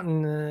comes out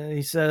and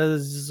he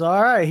says,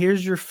 "All right,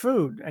 here's your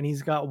food." And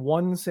he's got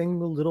one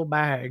single little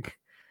bag.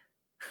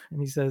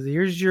 And he says,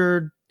 "Here's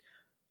your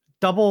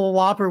double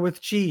Whopper with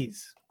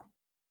cheese."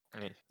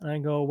 Mm. And I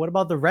go, "What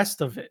about the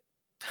rest of it?"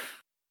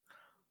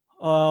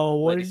 "Oh,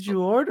 what did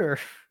you order?"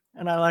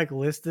 And I like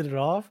listed it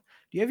off.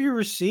 "Do you have your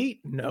receipt?"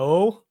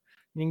 "No."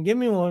 "You can give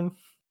me one."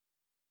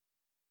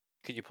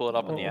 Could you pull it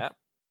up on the app?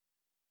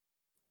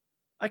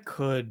 I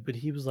could, but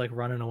he was like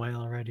running away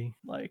already.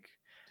 Like,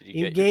 did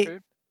you get your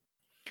food?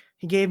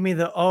 He gave me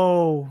the,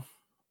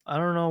 I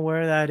don't know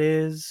where that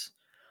is.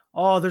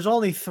 "Oh, there's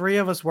only 3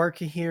 of us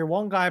working here.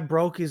 One guy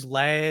broke his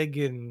leg,"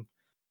 and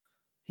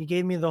he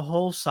gave me the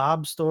whole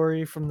sob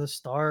story from the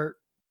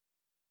start.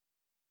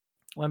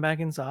 Went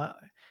back inside,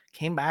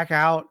 came back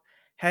out.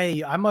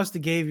 "Hey, I must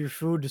have gave your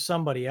food to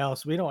somebody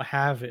else. We don't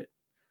have it."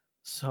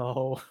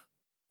 So,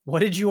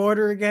 what did you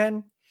order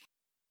again?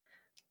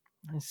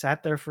 I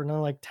sat there for another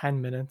like 10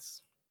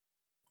 minutes.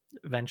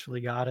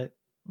 Eventually got it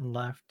and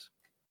left.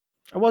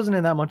 I wasn't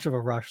in that much of a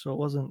rush, so it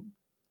wasn't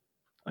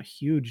a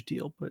huge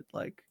deal, but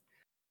like,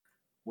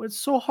 what's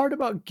so hard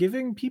about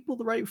giving people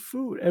the right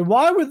food? And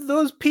why were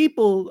those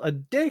people a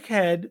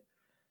dickhead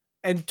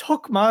and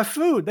took my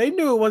food? They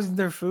knew it wasn't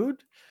their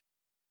food.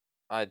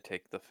 I'd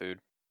take the food.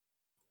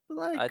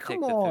 Like, I'd come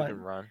take the food and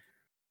on. run.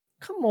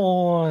 Come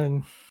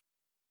on.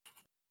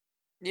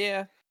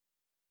 Yeah.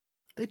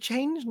 They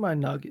changed my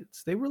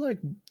nuggets. They were like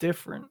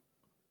different.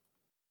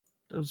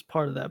 It was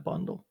part of that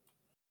bundle.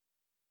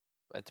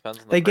 It depends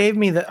on the They price. gave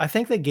me I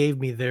think they gave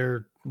me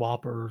their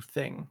Whopper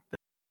thing.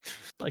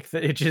 Like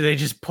they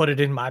just put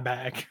it in my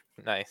bag.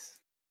 Nice.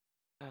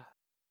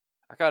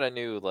 I got a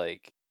new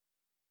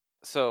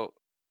so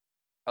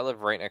I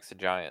live right next to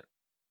Giant.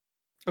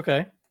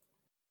 Okay.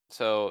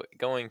 So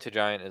going to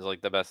Giant is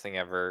like the best thing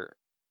ever.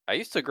 I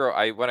used to grow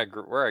I when I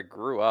grew where I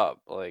grew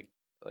up, like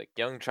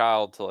young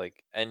child to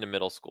like end of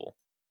middle school.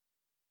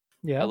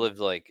 I Yeah. lived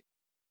like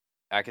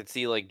I could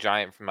see like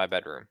Giant from my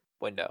bedroom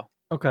window.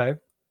 Okay.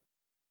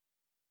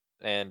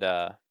 And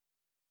now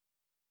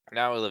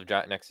I live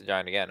next to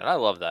Giant again, and I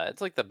love that.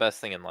 It's like the best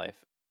thing in life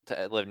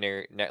to live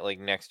like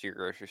next to your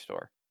grocery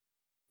store.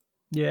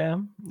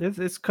 Yeah.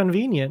 It's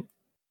convenient.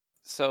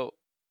 So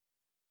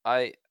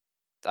I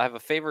I have a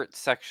favorite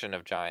section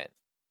of Giant,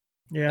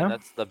 and Yeah.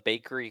 that's the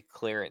bakery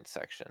clearance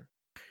section.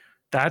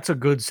 That's a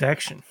good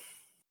section.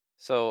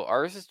 So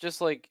ours is just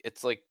like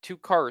it's like two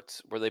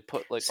carts where they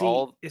put like See,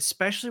 all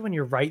especially when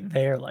you're right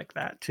there like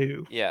that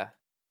too. yeah,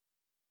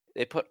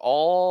 they put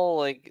all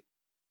like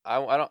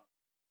I don't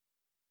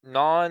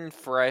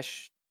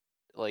non-fresh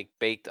like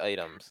baked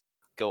items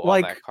go on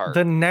Like that cart.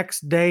 the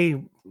next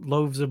day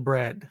loaves of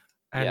bread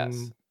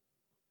Yes.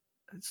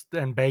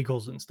 and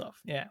bagels and stuff.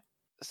 Yeah.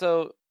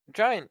 So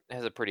Giant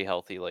has a pretty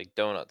healthy like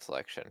donut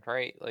selection,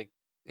 right? Like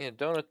It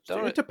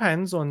donut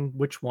depends on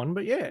which one,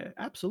 but yeah,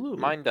 absolutely.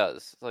 mine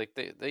does. Like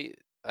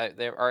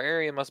our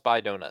area must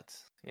buy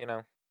donuts,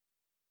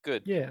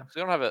 Good. Yeah.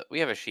 So we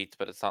have a Sheets,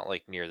 but it's not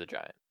like near the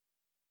Giant.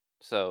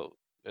 So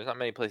there's not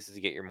many places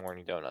to get your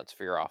morning donuts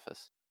for your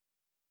office.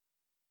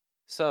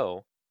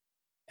 So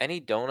any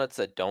donuts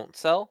that don't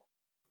sell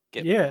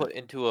get Yeah. put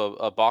into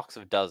a box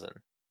of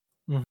dozen.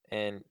 Mm.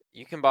 And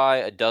you can buy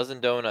a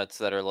dozen donuts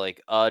that are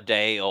like a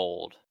day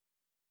old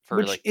for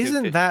Which like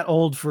isn't 250. that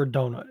old for a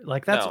donut.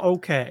 Like that's No,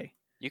 okay.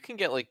 you can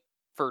get like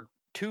for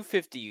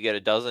 250 you get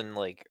a dozen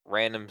like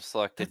random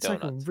selected That's like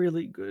a donuts.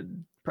 really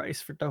good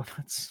price for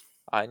donuts.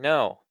 I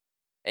know.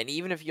 And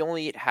even if you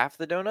only eat half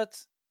the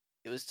donuts,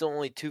 it was still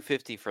only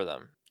 250 for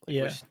them. Like which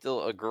Yeah. is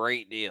still a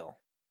great deal.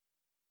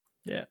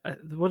 Yeah.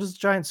 What does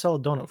Giant sell a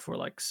donut for?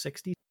 Like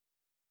 60?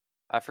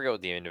 I forget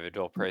what the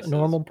individual A price is.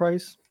 normal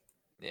price?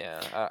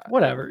 Yeah,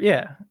 Whatever.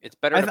 Yeah. it's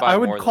better to buy I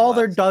would more than call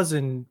their less.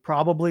 dozen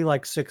probably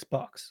like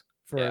 $6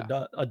 for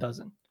Yeah, a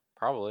dozen.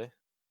 probably.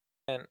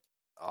 And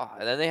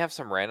then they have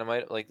some random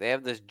item, like they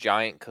have this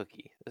giant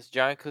cookie. This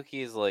giant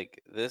cookie is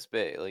like this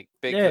big, like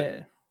big Yeah.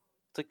 cookie.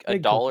 It's like a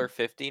Big dollar cookie.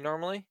 50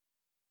 normally.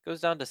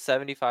 Goes down to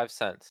 75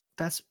 cents.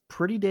 That's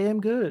pretty damn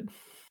good.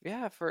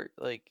 Yeah, for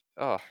like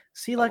oh,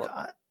 See, I like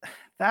love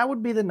that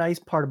would be the nice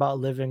part about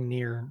living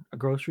near a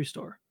grocery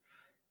store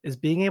is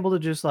being able to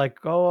just like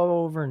go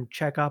over and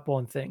check up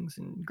on things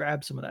and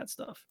grab some of that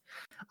stuff.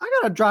 I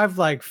gotta drive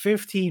like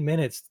 15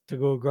 minutes to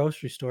go to a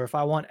grocery store if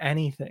I want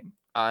anything.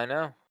 I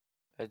know.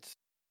 It's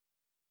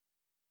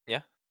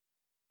yeah.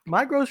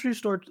 My grocery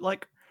store,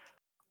 like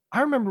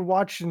I remember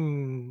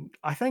watching,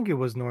 I think it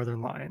was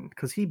Northern Lion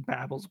because he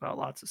babbles about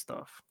lots of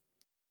stuff.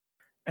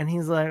 And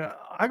he's like,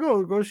 I go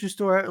to the grocery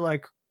store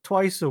like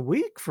twice a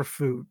week for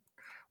food.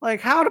 Like,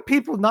 how do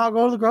people not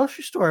go to the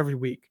grocery store every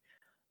week?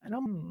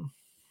 And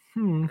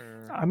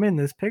Mm, I'm in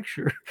this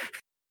picture.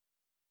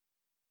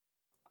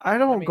 I I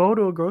don't mean, go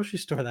to a grocery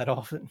store that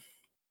often.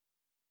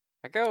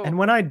 I go And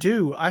when I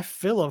do, I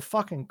fill a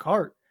fucking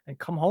cart and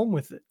come home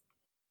with it.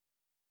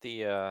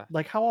 the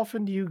Like, how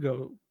often do you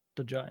go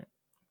to Giant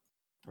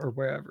or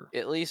wherever?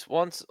 at least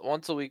once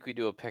a week we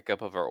do a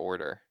pickup of our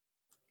order.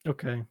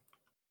 Okay.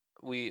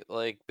 We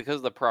like because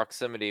of the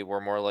proximity,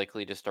 we're more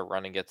likely just to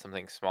run and get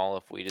something small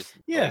if we just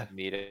Yeah. like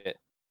need it.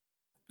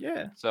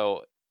 Yeah.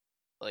 So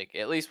like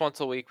at least once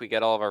a week we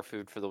get all of our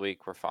food for the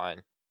week, we're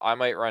fine. I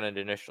might run at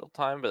initial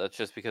time, but that's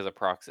just because of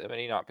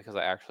proximity, not because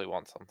I actually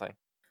want something.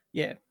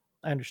 Yeah.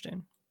 I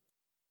understand.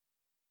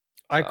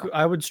 So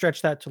I would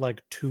stretch that to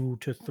like 2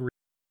 to 3.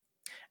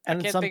 I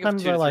And can't think of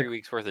sometimes 2 to 3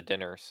 weeks worth of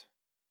dinners.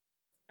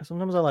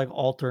 sometimes I like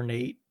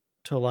alternate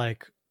to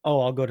like, oh,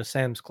 I'll go to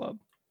Sam's Club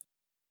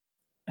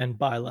and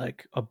buy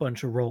like a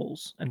bunch of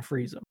rolls and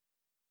freeze them.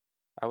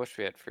 I wish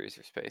we had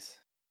freezer space.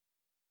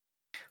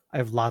 I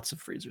have lots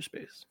of freezer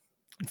space.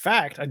 In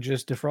fact, I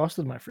just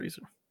defrosted my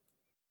freezer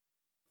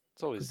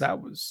It's because always that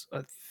was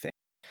a thing.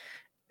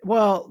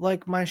 Well,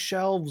 like my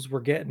shelves were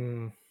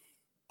getting,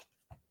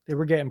 they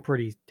were getting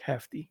pretty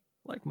hefty.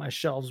 Like my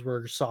shelves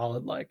were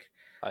solid, like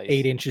ice.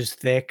 8 inches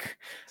thick.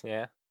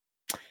 Yeah.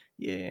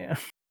 Yeah,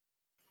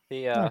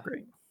 The not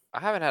great. I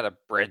haven't had a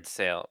bread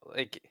sale.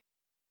 Like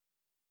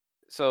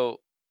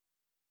so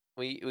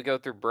we go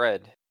through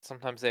bread.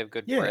 Sometimes they have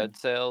good Yeah, bread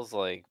sales,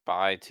 like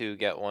buy two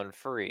get one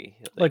free.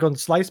 like Like on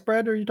sliced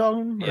bread. Are you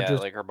talking or yeah,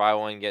 just like or buy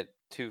one get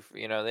two.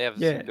 They have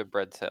some yeah? good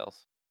bread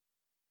sales.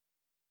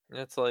 And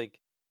it's like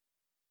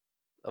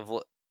of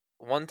l-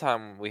 one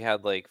time we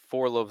had like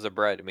 4 loaves of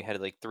bread and we had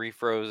like 3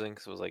 frozen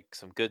because it was like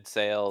some good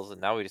sales, and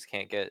now we just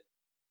can't get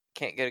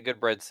a good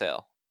bread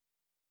sale.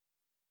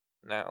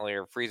 Now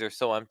our freezer's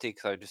so empty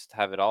because I just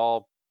have it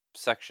all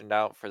sectioned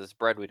out for this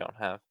bread we don't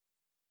have.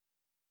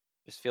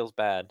 Just feels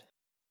bad.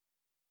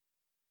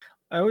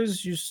 I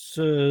always used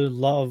to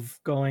love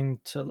going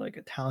to like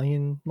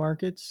Italian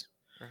markets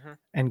Mm-hmm.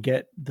 and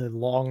get the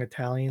long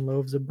Italian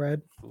loaves of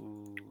bread.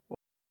 Ooh.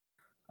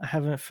 I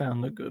haven't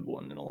found a good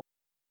one in a.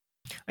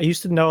 I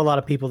used to know a lot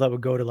of people that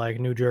would go to like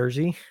New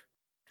Jersey.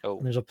 Oh.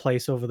 And there's a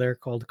place over there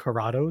called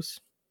Corrado's,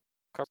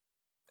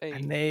 Hey.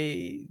 and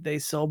they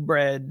sell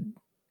bread.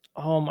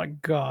 Oh my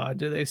god,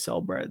 do they sell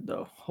bread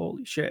though?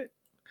 Holy shit!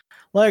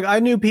 Like I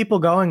knew people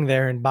going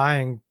there and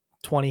buying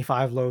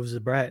 25 loaves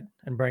of bread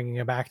and bringing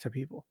it back to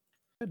people.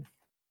 It's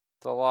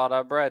a lot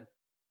of bread.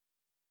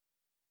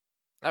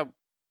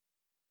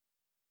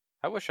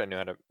 I wish I knew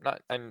how to not.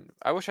 And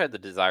I wish I had the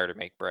desire to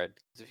make bread.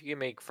 'Cause if you can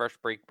make fresh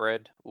baked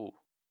bread, ooh.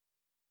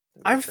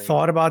 I've Dream.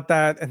 thought about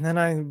that, and then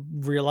I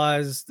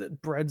realized that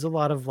bread's a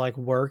lot of like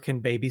work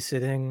and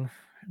babysitting,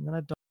 and then I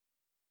don't.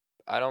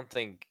 I don't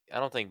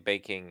think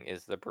baking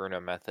is the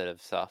Bruno method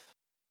of stuff.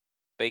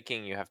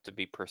 Baking, you have to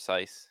be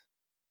precise.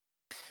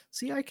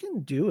 See, I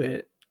can do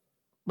it.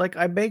 Like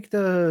I baked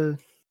an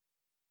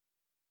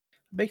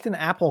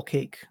apple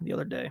cake the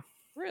other day.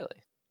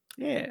 Really?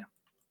 Yeah,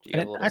 Do you and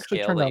have it a little actually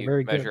scale turned that out you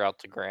very good. measure out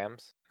to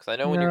grams? Because I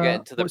know when you're No,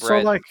 getting to the so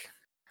bread, like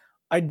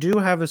I do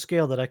have a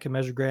scale that I can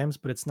measure grams,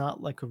 but it's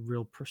not like a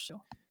real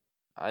percent.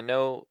 I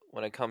know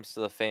when it comes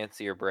to the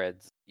fancier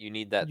breads, you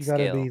need that You got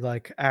to scale. be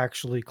like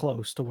actually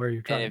close to where you're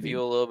And trying to if be.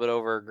 you a little bit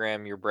over a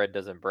gram, your bread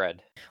doesn't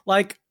bread.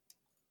 Like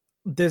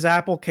this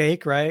apple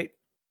cake, right?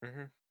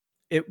 Mm-hmm.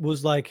 It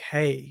was like,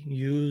 hey,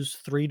 use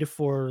 3 to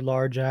 4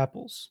 large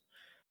apples.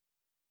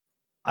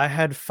 I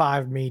had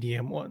 5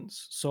 medium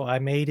ones. So I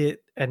made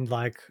it, and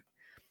like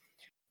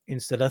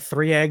instead of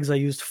 3 eggs, I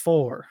used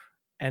 4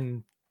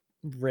 and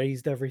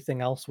raised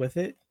everything else with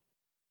it.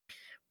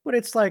 But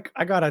it's like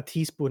I got a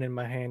teaspoon in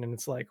my hand and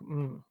it's like,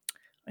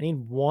 I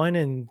need 1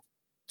 and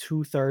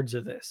 2/3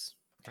 of this.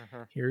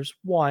 Mm-hmm. Here's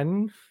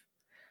 1.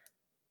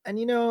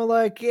 And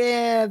like,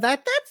 yeah,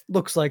 that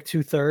looks like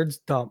 2/3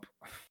 dump.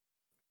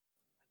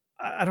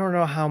 I don't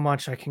know how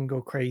much I can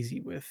go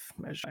crazy with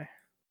measuring.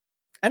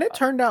 And it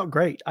turned out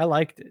great. I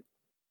liked it.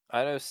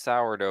 I know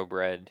sourdough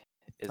bread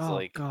is Oh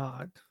like,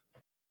 god.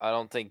 I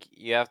don't think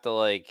you have to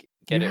like You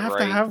get it have to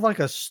right. have like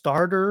a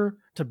starter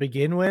to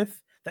begin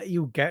with that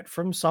you get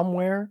from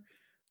somewhere.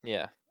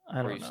 Yeah.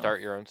 I Where you don't know.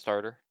 start your own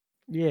starter.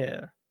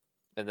 Yeah.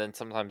 And then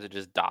sometimes it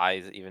just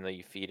dies even though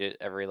you feed it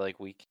every like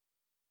week.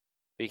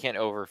 But you can't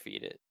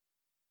overfeed it.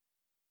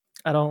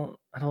 I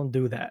don't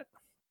do that.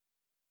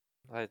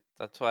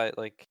 That's why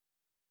like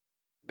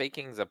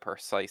baking's a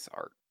precise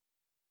art.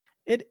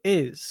 It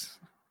is.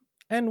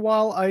 And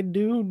while I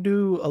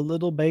do a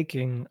little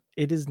baking,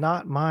 it is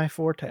not my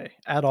forte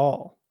at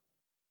all.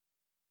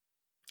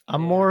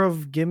 I'm Yeah. more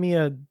of give me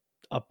a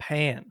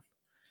pan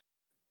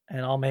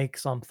and I'll make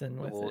something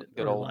with it.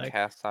 Good Or old like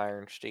cast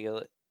iron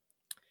skillet.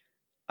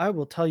 I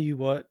will tell you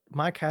what,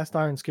 my cast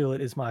iron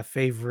skillet is my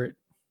favorite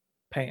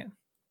pan.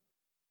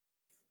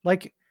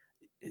 Like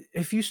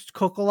if you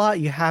cook a lot,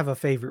 you have a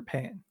favorite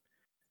pan.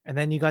 And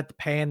then you got the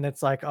pan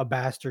that's like a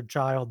bastard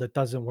child that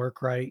doesn't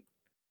work right.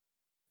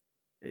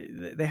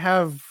 They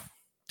have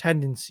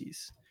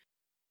tendencies.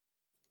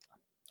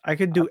 I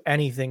could do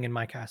anything in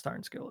my cast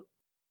iron skillet.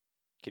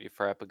 Could you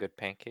fry up a good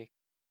pancake?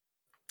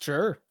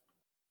 Sure.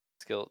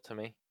 Skillet to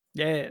me.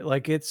 Yeah,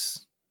 like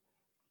it's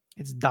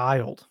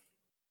dialed.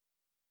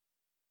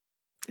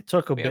 It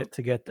took a bit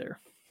to get there.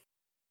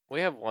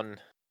 We have one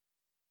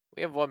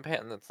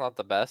pan that's not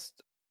the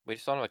best. We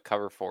just don't have a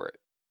cover for it,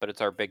 but it's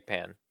our big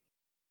pan.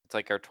 It's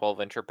like our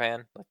 12-incher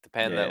pan, like the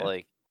pan that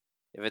like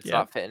if it's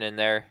not fitting in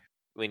there,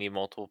 we need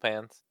multiple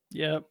pans.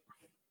 Yep.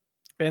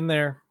 Been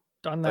there,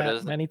 done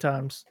that many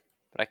times.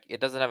 But it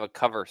doesn't have a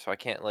cover, so I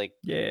can't like.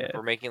 Yeah. If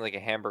we're making like a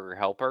hamburger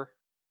helper.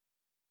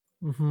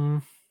 Mm-hmm.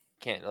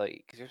 Can't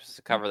like because you're supposed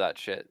to cover that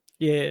shit.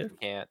 Yeah. You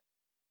can't.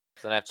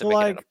 So then I have to So make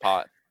like, it in a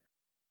pot.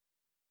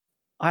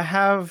 I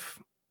have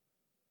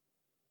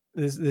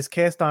this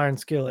cast iron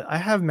skillet. I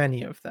have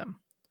many of them,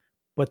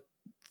 but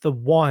the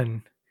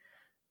one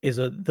is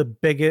the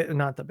biggest,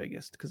 not the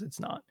biggest because it's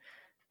not.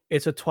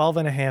 It's a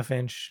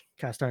 12.5-inch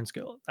cast iron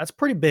skillet. That's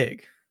pretty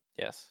big.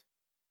 Yes.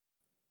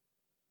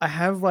 I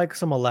have like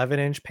some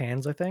 11-inch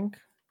pans, I think,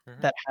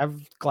 that have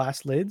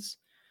glass lids.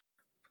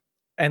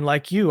 And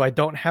like you, I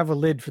don't have a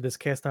lid for this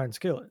cast iron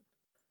skillet.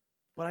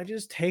 But I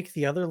just take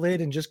the other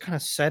lid and just kind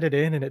of set it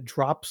in and it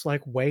drops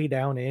like way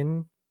down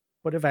in,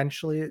 but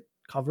eventually it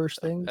covers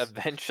things.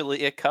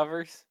 Eventually it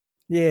covers?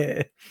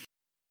 Yeah.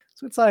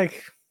 So it's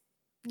like,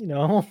 it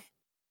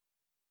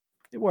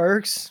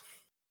works.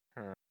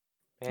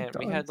 Man,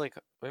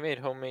 we made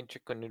homemade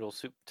chicken noodle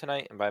soup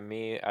tonight, and by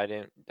me, I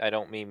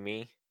don't mean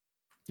me.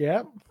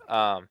 Yeah.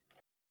 It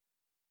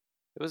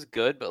was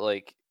good, but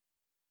like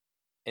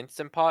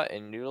Instant Pot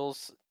and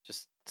noodles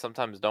just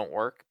sometimes don't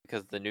work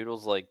because the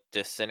noodles like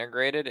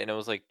disintegrated and it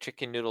was like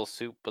chicken noodle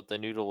soup, but the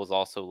noodle was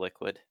also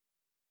liquid.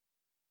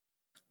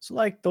 So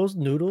like those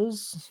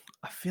noodles,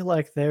 I feel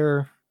like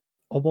they're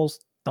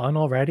almost done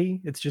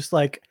already. It's just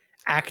like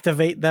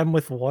activate them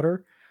with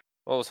water.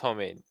 Well, it was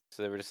homemade,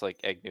 so they were just like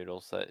egg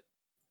noodles that.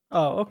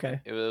 Oh, okay.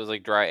 It was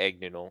like dry egg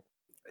noodle.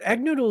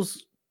 egg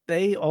noodles,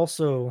 they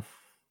also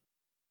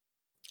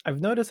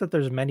I've noticed that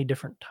there's many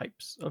different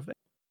types of it.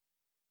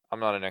 I'm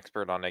not an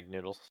expert on egg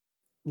noodles.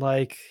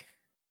 Like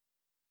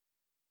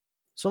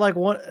so like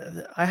one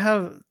I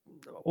have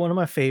one of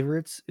my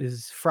favorites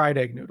is fried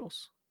egg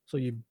noodles. So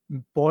you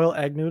boil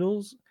egg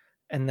noodles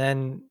and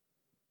then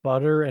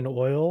butter and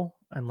oil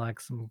and like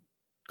some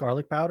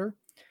garlic powder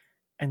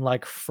and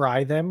like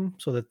fry them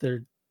so that they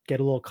get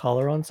a little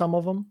color on some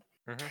of them.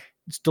 Mm-hmm.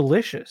 It's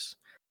delicious.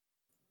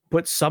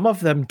 But some of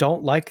them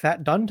don't like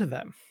that done to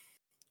them.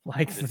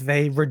 Like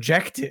they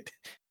reject it.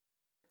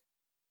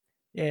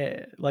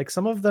 Yeah, like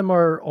some of them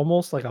are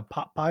almost like a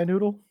pot pie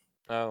noodle,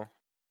 Oh,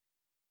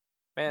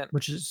 man,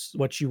 which is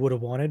what you would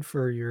have wanted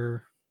for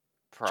your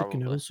chicken probably.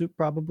 noodle soup,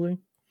 probably.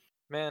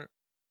 Man,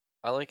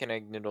 I like an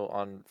egg noodle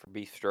for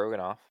beef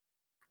stroganoff.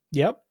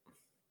 Yep,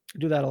 I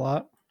do that a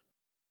lot.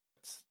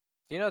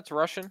 You know it's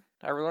Russian?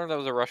 I learned that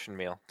was a Russian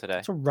meal today.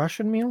 It's a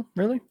Russian meal,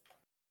 really?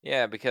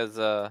 Yeah, because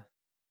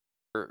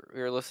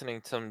we were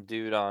listening to some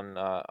dude on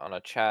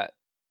a chat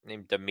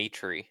named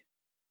Dimitri.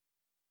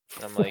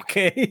 And I'm like,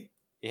 Okay.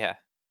 yeah.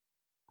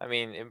 I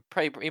mean,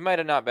 he might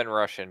have not been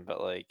Russian,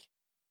 but like,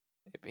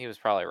 he was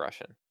probably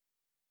Russian.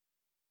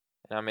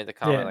 And I made the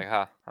comment Yeah. like,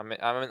 "Huh,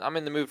 I'm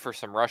in the mood for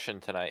some Russian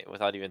tonight,"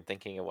 without even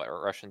thinking of what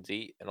Russians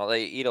eat, and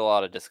they eat a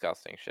lot of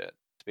disgusting shit.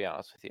 To be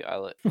honest with you, I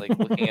like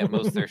looking at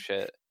most of their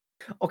shit.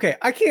 Okay,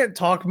 I can't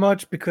talk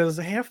much because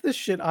half the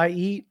shit I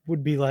eat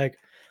would be like,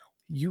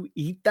 you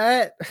eat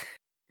that?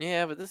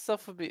 Yeah, but this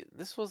stuff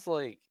this was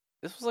like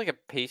a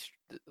pastry.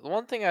 The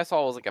one thing I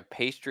saw was like a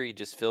pastry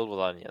just filled with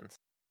onions.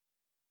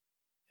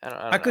 I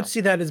I don't could know.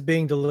 see that as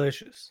being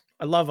delicious.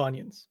 I love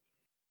onions.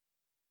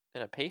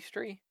 In a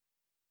pastry?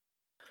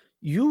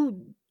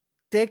 You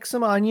take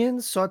some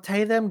onions,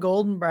 saute them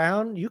golden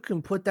brown. You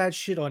can put that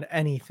shit on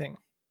anything,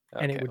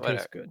 and it Okay, would whatever.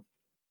 taste good.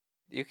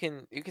 You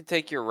can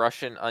take your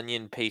Russian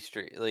onion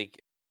pastry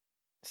like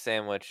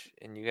sandwich,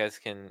 and you guys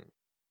can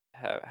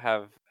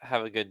have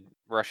a good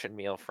Russian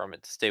meal from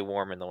it to stay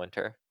warm in the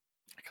winter.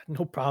 I got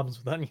no problems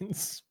with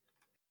onions.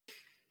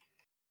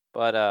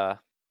 But I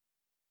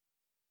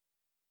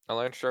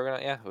learned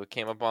stroganoff. Yeah, we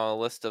came up on a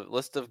list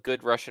of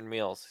good Russian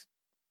meals.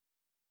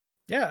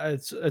 Yeah,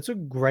 it's a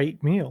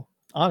great meal.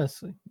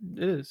 Honestly,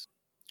 it is.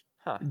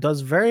 Huh? It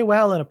does very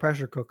well in a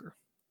pressure cooker.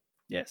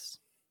 Yes,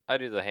 I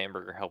do the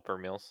hamburger helper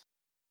meals.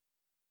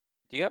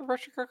 Do you have a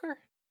pressure cooker?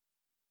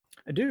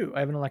 I do. I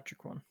have an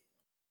electric one.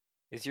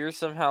 Is yours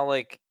somehow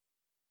like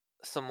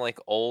some like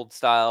old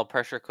style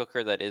pressure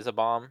cooker that is a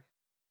bomb?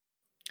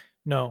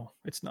 No,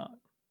 it's not.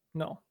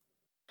 No,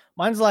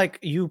 mine's like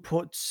you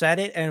set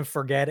it and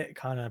forget it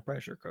kind of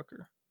pressure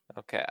cooker.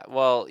 Okay.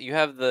 Well, you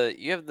have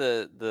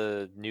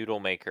the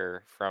noodle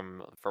maker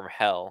from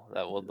hell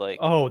that would like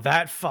Oh,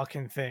 that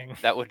fucking thing.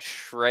 that would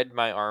shred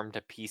my arm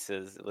to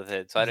pieces with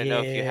it. So I didn't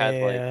know if you had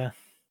like Yeah.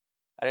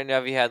 I didn't know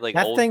if you had like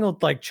That old. thing will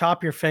like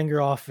chop your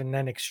finger off and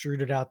then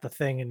extrude it out the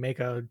thing and make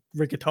a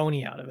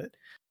rigatoni out of it.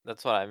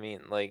 That's what I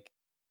mean. Like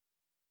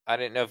I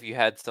didn't know if you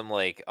had some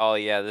like, oh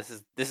yeah, this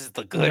is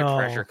the good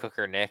pressure No,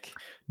 cooker, Nick.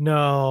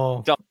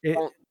 no. Don't It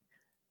don't,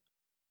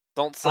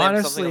 don't slam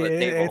something on honestly,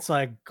 the table. it's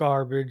like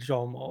garbage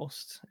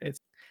almost.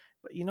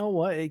 But you know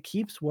what? It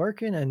keeps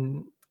working,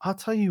 and I'll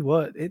tell you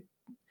what,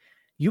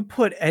 you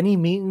put any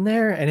meat in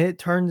there and it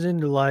turns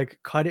into like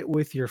cut it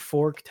with your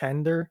fork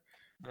tender.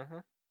 Hmm.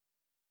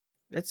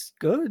 It's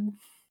good.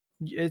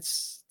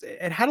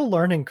 It had a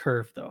learning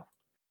curve though.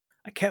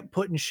 I kept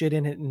putting shit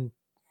in it and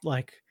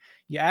like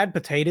you add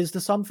potatoes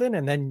to something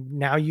and then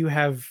now you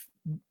have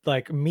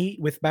like meat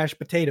with mashed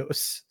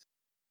potatoes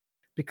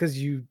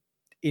because you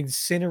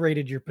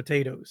incinerated your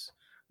potatoes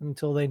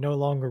until they no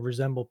longer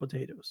resemble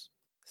potatoes.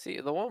 See,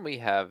 the one we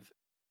have,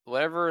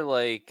 whatever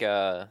like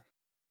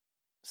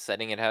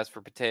setting it has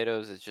for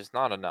potatoes is just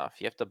not enough.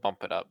 You have to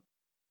bump it up.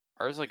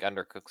 Ours like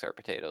undercooks our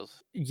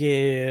potatoes.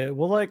 Yeah,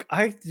 well, like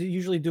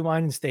usually do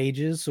mine in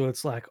stages, so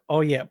it's like,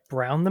 oh yeah,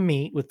 brown the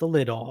meat with the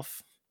lid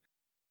off,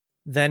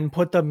 then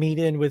put the meat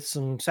in with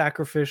some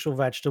sacrificial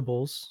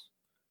vegetables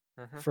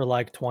Hmm. for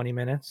like 20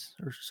 minutes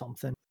or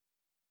something.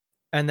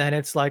 And then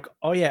it's like,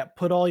 oh yeah,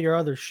 put all your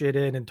other shit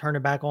in and turn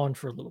it back on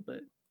for a little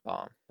bit.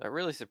 Bomb. That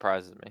really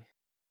surprises me.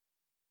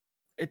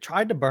 It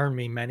tried to burn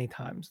me many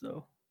times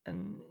though.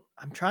 And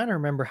I'm trying to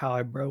remember how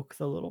I broke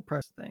the little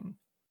press thing.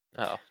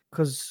 Oh,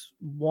 Cuz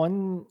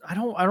one I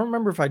don't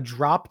remember if I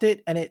dropped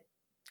it and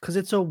cuz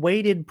it's a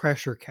weighted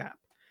pressure cap.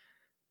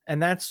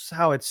 And that's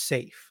how it's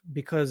safe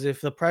because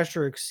if the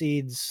pressure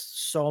exceeds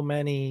so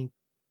many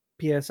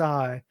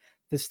psi,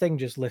 this thing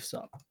just lifts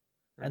up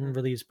hmm. and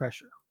relieves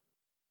pressure.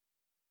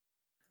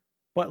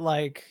 But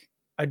like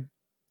I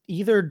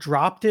either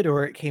dropped it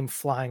or it came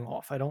flying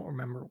off. I don't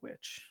remember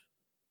which.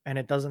 And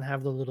it doesn't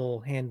have the little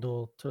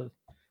handle to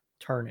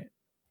turn it.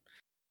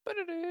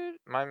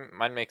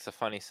 Mine makes a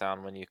funny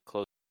sound when you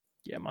close.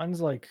 Yeah, mine's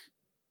like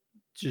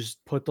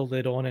just put the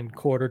lid on and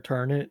quarter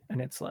turn it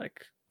and it's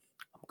like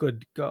I'm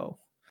good to go.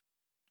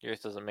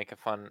 Yours doesn't make a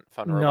fun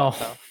No, robot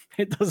sound.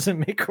 it doesn't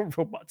make a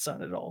robot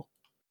sound at all.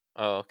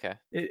 Oh, okay.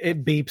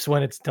 It beeps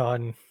when it's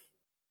done.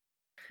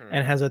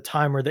 and has a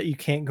timer that you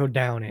can't go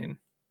down in.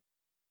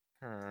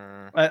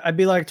 Hmm. I'd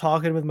be like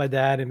talking with my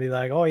dad and be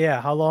like, "Oh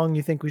yeah, how long do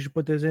you think we should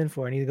put this in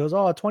for?" And he goes,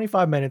 "Oh,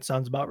 25 minutes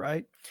sounds about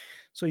right."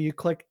 So you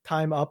click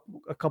time up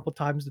a couple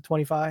times to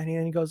 25,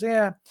 and he goes,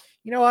 "Yeah,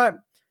 you know what?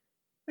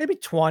 Maybe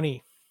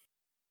 20."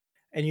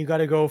 And you got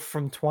to go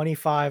from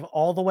 25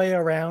 all the way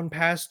around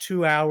past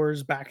 2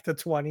 hours back to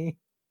 20.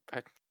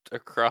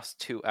 Across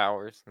 2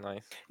 hours.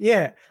 Nice.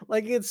 Yeah,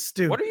 like it's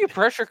stupid. What are you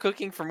pressure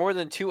cooking for more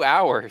than 2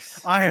 hours?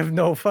 I have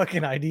no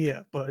fucking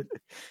idea, but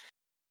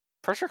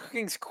pressure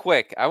cooking's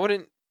quick. I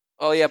wouldn't.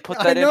 Oh yeah, put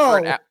I that in for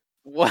an know.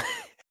 what?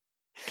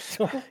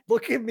 Don't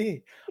look at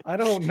me. I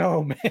don't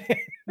know, man.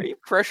 Are you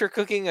pressure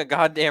cooking a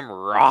goddamn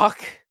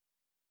rock?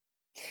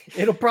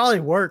 It'll probably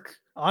work,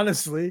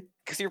 honestly.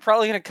 Because you're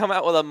probably gonna come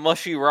out with a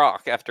mushy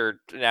rock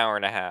after an hour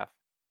and a half.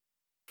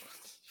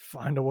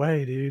 Find a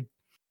way, dude.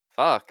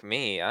 Fuck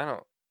me. I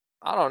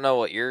don't know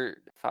what you're.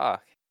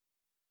 Fuck.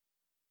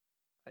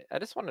 I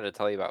just wanted to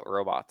tell you about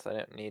robots. I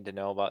didn't need to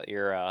know about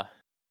your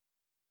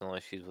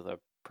issues with a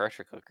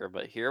pressure cooker,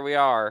 but here we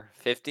are,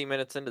 50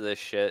 minutes into this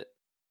shit.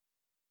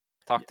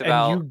 Talked And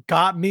about. you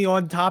got me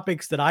on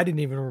topics that I didn't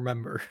even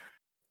remember,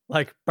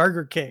 like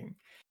Burger King,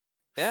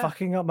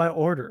 fucking up my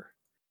order.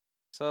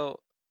 So,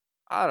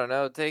 I don't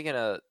know, taking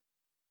a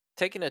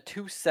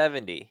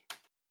 270.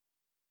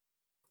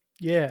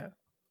 Yeah.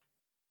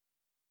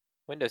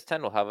 Windows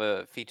 10 will have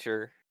a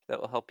feature that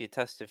will help you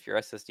test if your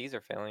SSDs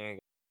are failing.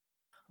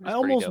 I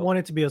almost want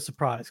it to be a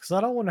surprise because I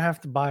don't want to have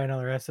to buy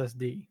another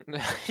SSD.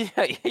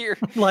 Yeah, you're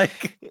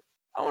like,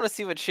 I want to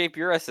see what shape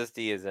your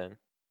SSD is in.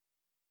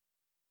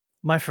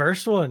 My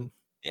first one.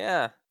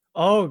 Yeah.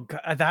 Oh,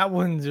 God, that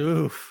one's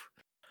oof.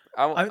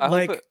 I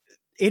like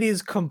it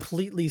is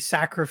completely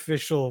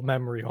sacrificial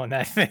memory on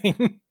that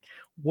thing.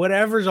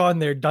 Whatever's on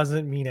there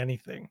doesn't mean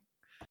anything.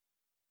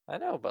 I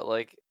know, but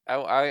like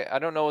I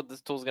don't know what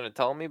this tool's gonna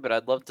tell me, but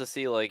I'd love to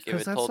see like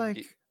if it that's told like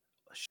you.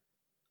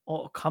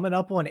 Coming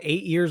up on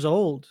 8 years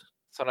old.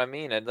 That's what I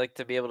mean. I'd like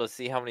to be able to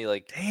see how many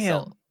like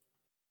damn.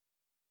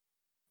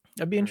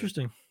 That'd be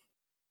interesting.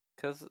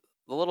 Because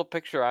the little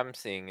picture I'm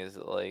seeing is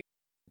like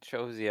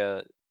shows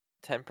you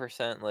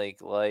 10%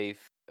 like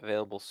life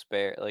available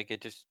spare. Like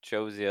it just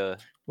shows you.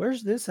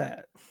 Where's this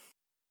at?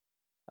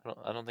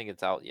 I don't think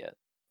it's out yet.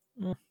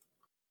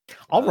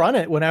 I'll run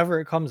it whenever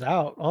it comes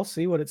out. I'll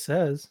see what it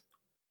says.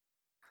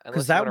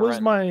 Because that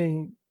was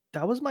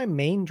my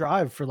main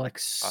drive for like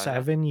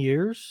 7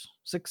 years,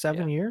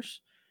 6-7 years,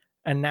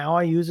 and now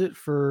I use it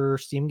for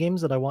Steam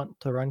games that I want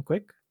to run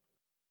quick,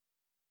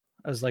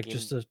 as like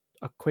just a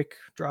quick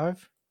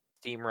drive.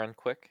 Steam run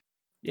quick.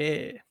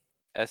 Yeah.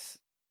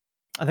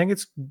 I think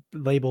it's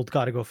labeled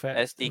 "Gotta go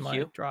fast." SDQ in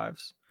my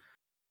drives.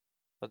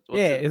 What's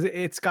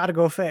it's gotta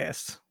go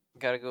fast.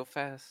 Gotta go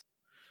fast.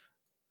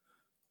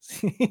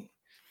 You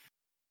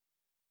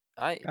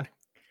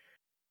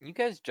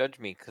guys judge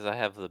me because I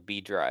have the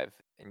B drive,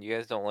 and you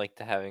guys don't like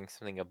to having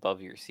something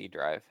above your C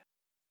drive.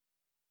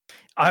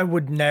 I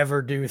would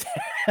never do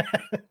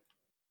that.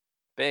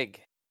 Big.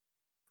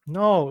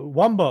 No,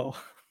 Wumbo.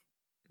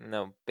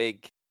 No,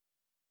 big.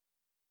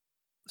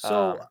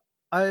 So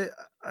I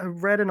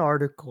read an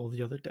article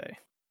the other day.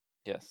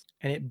 Yes.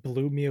 And it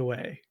blew me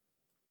away.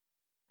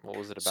 What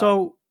was it about?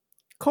 So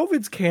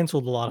COVID's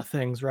canceled a lot of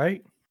things,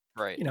 right?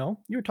 Right. You know,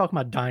 you were talking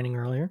about dining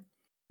earlier.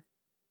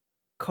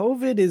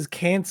 COVID is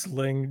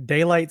canceling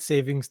daylight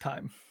savings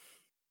time.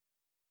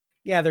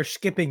 Yeah, they're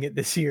skipping it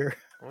this year.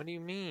 What do you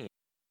mean?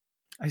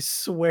 I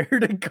swear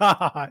to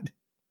God.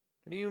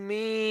 What do you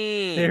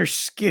mean? They're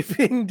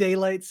skipping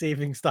daylight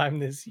savings time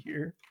this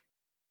year.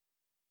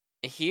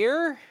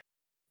 Here?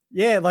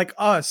 Yeah, like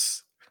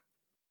us.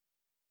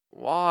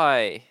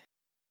 Why?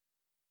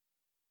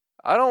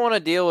 I don't want to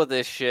deal with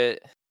this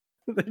shit.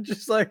 They're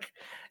just like,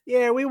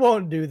 yeah, we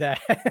won't do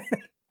that.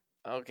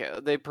 Okay,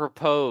 they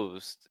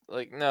proposed.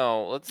 Like,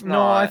 no, let's not.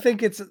 No, I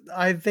think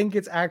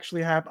it's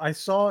actually happened. I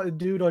saw a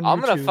dude on YouTube.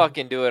 I'm gonna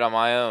fucking do it on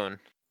my own.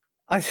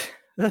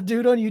 The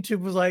dude on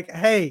YouTube was like,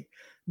 hey,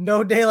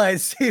 no daylight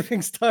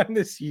savings time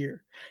this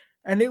year.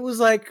 And it was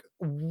like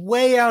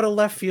way out of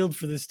left field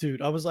for this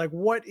dude. I was like,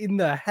 what in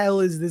the hell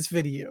is this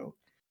video?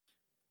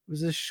 It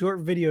was this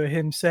short video of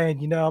him saying,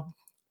 you know,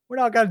 we're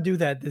not gonna do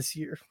that this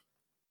year.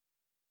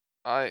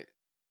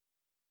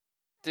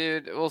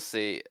 Dude, we'll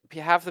see.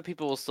 Half the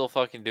people will still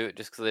fucking do it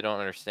just because they don't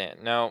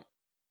understand. No,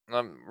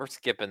 we're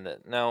skipping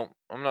that. No,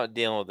 I'm not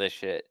dealing with this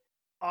shit.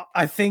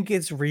 I think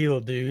it's real,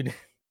 dude.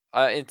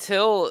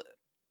 Until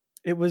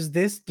it was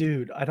this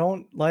dude.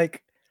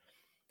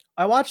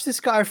 I watched this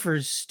guy for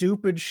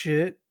stupid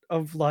shit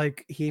of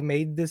like he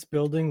made this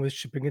building with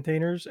shipping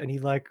containers, and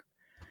he'll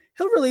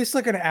release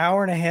like an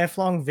hour and a half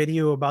long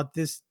video about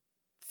this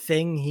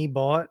thing he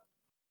bought,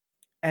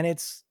 and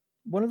it's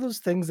one of those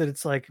things that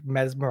it's like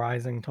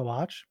mesmerizing to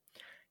watch.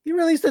 He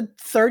released a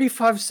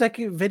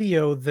 35-second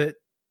video that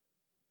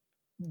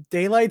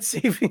daylight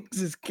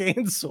savings is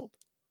canceled.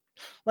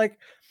 Like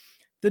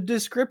the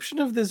description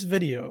of this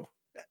video,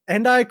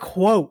 and I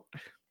quote,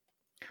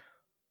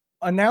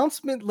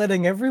 announcement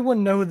letting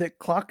everyone know that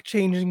clock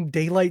changing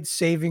daylight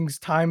savings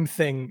time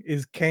thing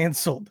is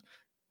canceled.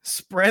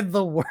 Spread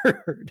the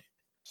word.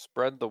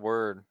 Spread the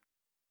word.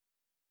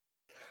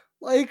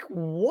 Like,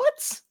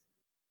 what?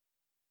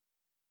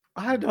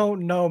 I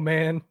don't know,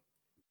 man.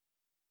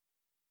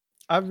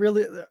 I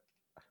really,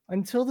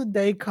 until the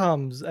day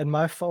comes and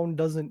my phone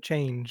doesn't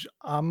change,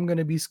 I'm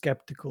gonna be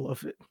skeptical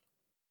of it.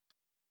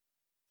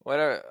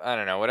 Whatever, I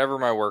don't know. Whatever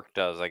my work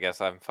does, I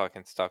guess I'm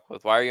fucking stuck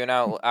with. Why are you an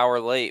hour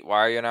late? Why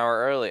are you an hour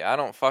early? I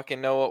don't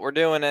fucking know what we're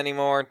doing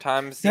anymore.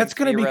 Time That's seems to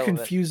gonna be be irrelevant.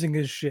 confusing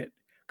as shit.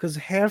 Because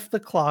half the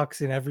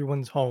clocks in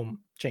everyone's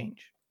home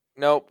change.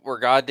 Nope, we're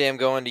goddamn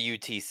going to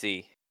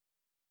UTC.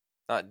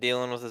 Not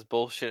dealing with this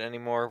bullshit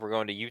anymore. We're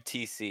going to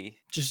UTC.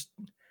 Just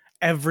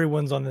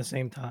everyone's on the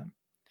same time.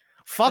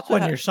 That's Fuck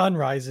what when your sun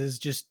rises,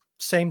 just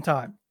same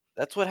time.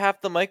 that's what half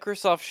the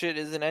Microsoft shit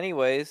isn't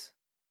anyways.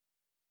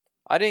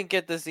 I didn't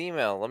get this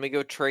email. Let me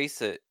go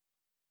trace it.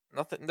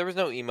 Nothing. There was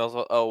no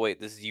emails. Oh wait,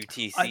 this is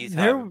UTC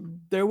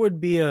time. There would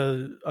be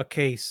a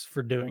case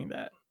for doing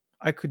that.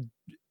 I could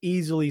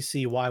easily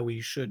see why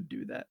we should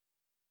do that.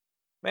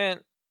 Man,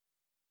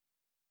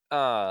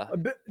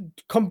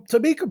 To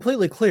be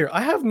completely clear,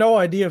 I have no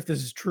idea if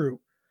this is true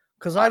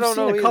because I I've don't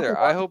seen know a couple either.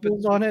 I hope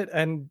articles on it,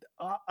 and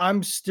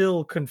I'm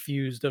still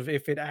confused of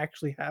if it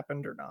actually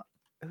happened or not.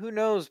 who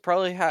knows?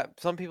 Probably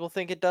some people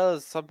think it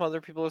does. Some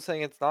other people are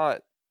saying it's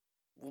not.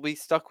 We'll be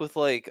stuck with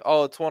like,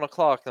 oh, it's 1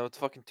 o'clock. No, it's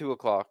fucking 2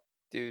 o'clock,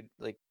 dude.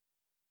 Like,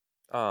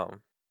 um,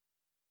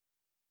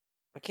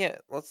 I can't.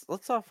 Let's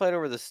not fight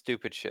over this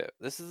stupid shit.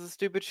 This is the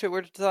stupid shit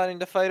we're deciding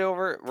to fight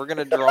over. We're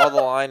gonna draw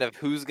the line of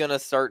who's gonna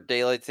start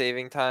daylight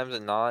saving times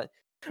and not.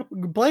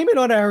 Blame it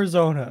on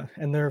Arizona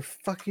and their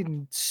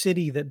fucking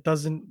city that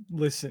doesn't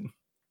listen.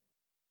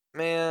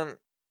 Man,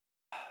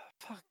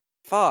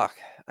 fuck.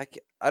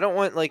 I don't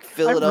want like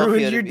I ruined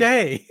Philadelphia to your be.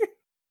 day.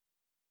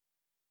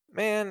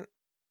 Man,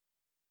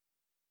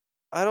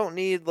 I don't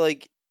need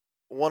like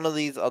one of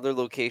these other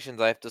locations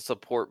I have to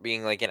support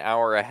being like an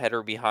hour ahead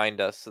or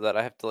behind us so that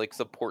I have to like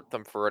support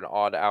them for an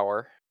odd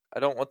hour. I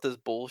don't want this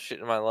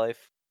bullshit in my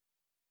life.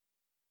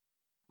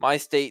 My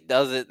state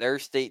does it, their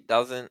state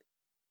doesn't.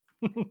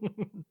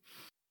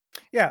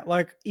 Yeah,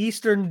 like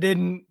Eastern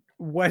didn't,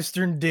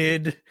 Western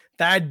did.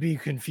 That'd be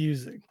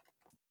confusing.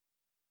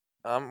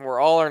 We're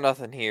all or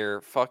nothing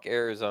here. Fuck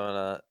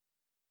Arizona.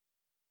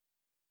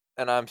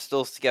 And I'm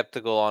still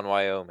skeptical on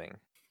Wyoming.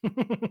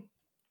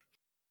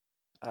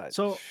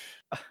 So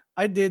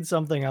I did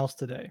something else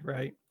today,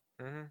 right?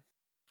 Mm-hmm.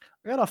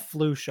 I got a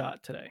flu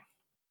shot today.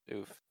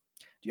 Oof.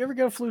 Do you ever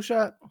get a flu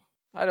shot?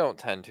 I don't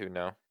tend to,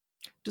 no.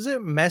 Does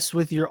it mess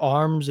with your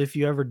arms if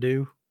you ever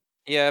do?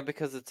 Yeah,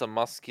 because it's a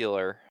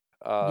muscular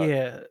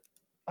Yeah.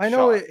 I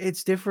know shot.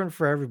 it's different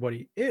for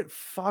everybody. It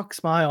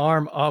fucks my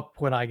arm up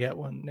when I get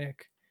one,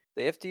 Nick.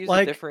 They have to use a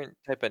Like, different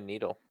type of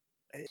needle.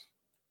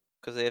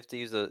 Because they have to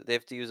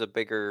use a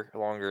bigger,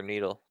 longer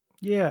needle.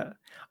 yeah.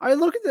 I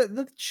look at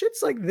the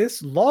shit's like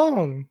this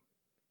long. And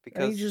he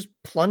Because just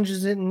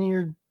plunges it in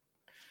your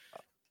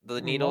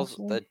the needles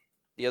muscle. that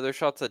the other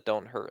shots that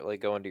don't hurt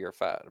like go into your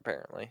fat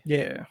apparently.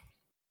 Yeah.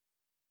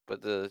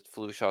 But the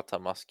flu shot's a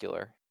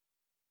muscular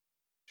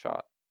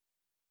shot.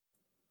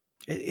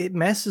 It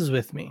messes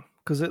with me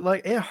because it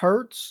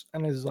hurts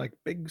and is like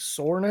big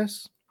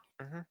soreness.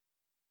 Mm-hmm.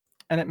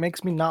 And it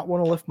makes me not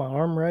want to lift my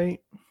arm right.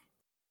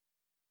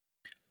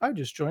 I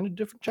just joined a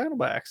different channel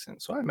by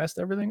accident, so I messed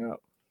everything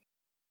up.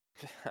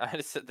 I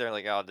just sit there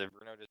like, oh, did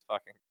Bruno just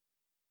fucking?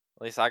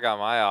 At least I got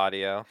my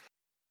audio.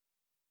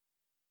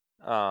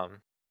 I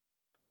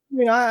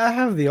mean, I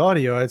have the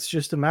audio. It's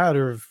just a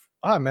matter of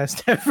I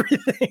messed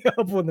everything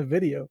up on the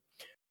video.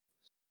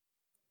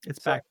 It's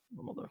back to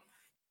normal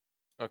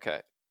though.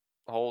 Okay,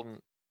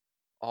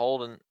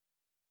 holding.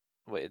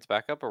 Wait, it's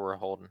back up or we're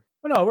holding?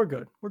 Oh, no, we're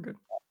good. We're good.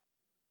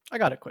 I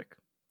got it quick.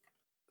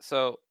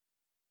 So,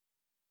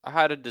 I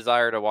had a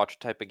desire to watch a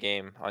type of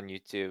game on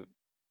YouTube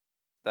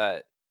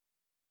that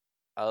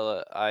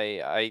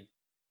I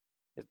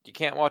you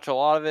can't watch a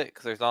lot of it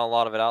because there's not a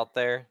lot of it out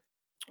there.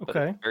 But it's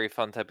Okay. a very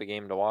fun type of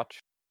game to watch.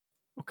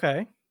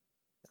 Okay.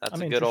 That's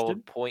I'm a good interested.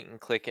 old point and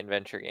click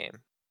adventure game.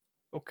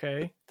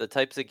 Okay. The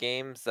types of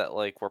games that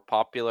like were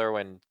popular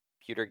when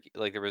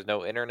there was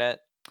no internet.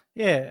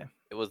 Yeah.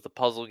 It was the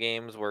puzzle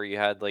games where you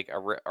had like a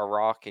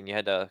rock and you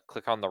had to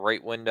click on the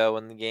right window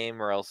in the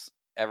game, or else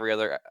every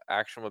other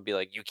action would be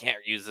like, you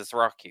can't use this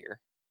rock here.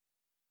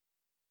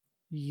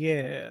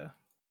 Yeah.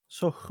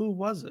 So who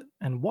was it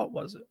and what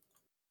was it?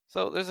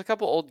 So there's a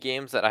couple old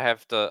games that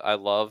I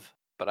love,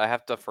 but I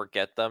have to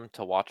forget them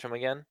to watch them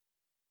again.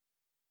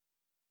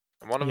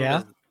 And one of them Yeah.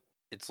 is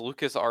it's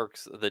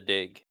LucasArts The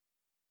Dig.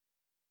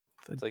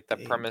 It's like the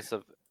premise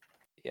of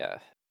yeah.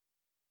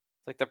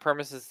 It's like the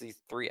premise is these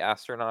three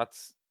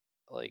astronauts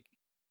like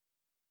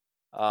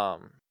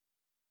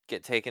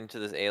get taken to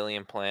this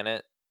alien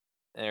planet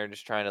and they're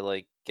just trying to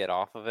like get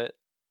off of it.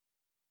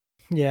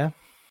 Yeah.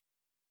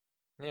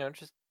 You know,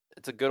 just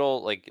it's a good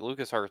old like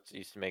LucasArts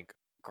used to make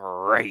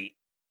great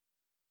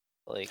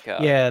like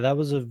Yeah, that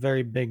was a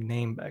very big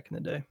name back in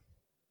the day.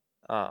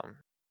 but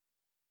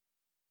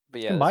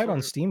You yeah, can buy this it on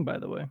one Steam, by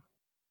the way.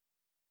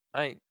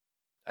 I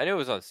knew it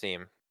was on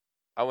Steam.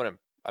 I wouldn't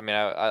I mean,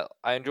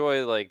 I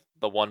enjoy like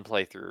the one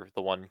playthrough,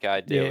 the one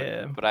guy do it,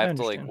 Yeah, but I I have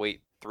to like understand.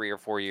 wait 3 or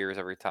 4 years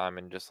every time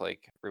and just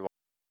like rewind.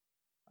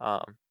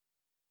 Um,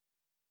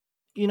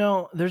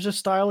 There's a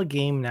style of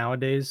game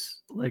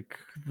nowadays, like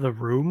The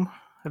Room.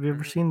 Have you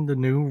ever mhm, seen the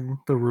new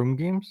The Room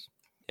games?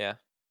 yeah,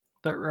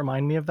 That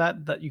remind me of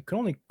that you can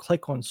only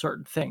click on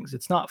certain things.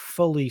 It's not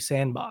fully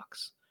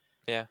sandbox.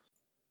 yeah.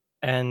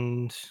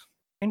 And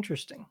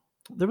interesting.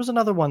 There was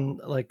another one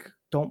like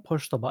don't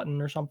push the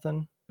button or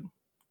something.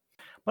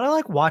 But I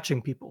like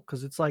watching people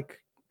because it's like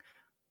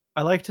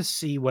I like to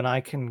see when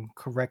I can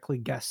correctly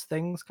guess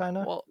things kind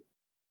of. Well,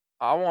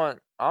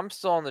 I'm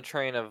still on the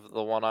train of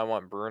the one I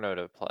want Bruno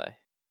to play.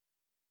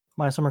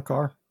 My summer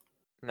car.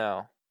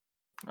 No,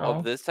 of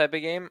Oh, this type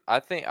of game, I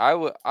think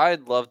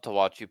I'd love to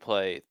watch you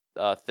play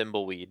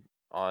Thimbleweed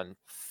on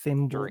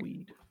during.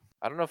 Thimbleweed.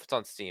 I don't know if it's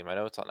on Steam. I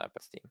know it's on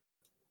Epic Steam.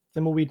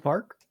 Thimbleweed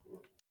Park?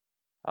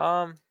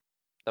 Um,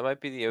 that might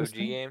be the This OG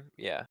thing? game.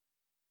 Yeah.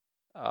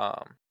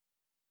 Um,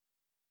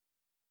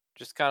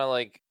 just kind of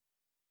like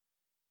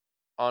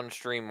on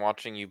stream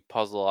watching you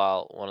puzzle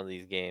out one of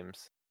these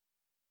games.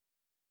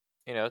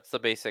 It's the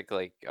basic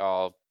like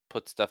I'll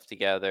put stuff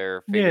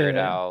together, figure it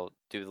Yeah, out,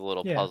 do the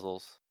little yeah.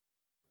 puzzles.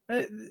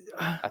 I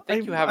I I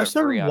think you have I it free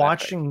started on Epic.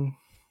 watching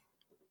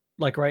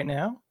like right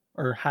now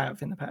or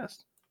have in the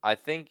past. I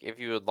think if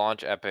you would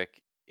launch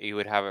Epic, you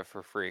would have it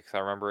for free because I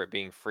remember it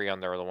being free on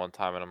there the one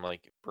time, and I'm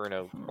like,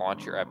 Bruno,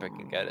 launch your Epic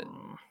and get it.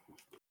 Hmm,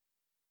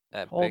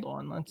 hold Epic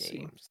on, let's see.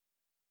 Games.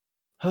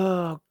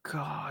 Oh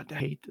god, I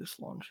hate this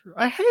launcher.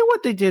 I hate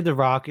what they did to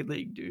Rocket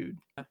League, dude.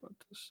 How about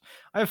this?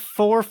 I have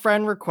 4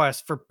 friend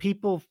requests for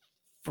people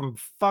from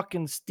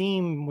fucking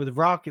Steam with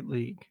Rocket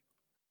League.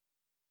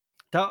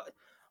 That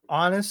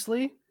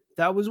honestly,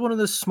 that was one of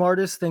the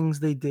smartest things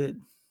they did.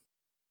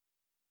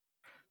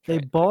 They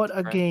bought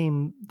a Friend.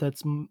 game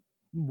that's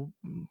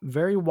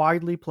very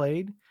widely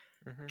played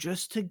Mm-hmm.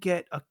 just to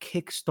get a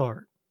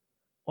kickstart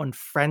on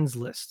friends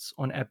lists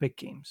on Epic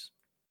Games.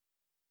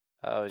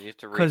 Oh, you have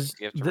to Because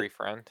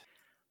refriend.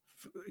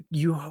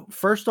 you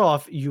first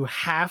off, you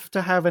have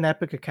to have an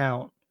Epic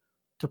account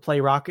to play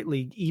Rocket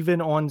League,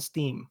 even on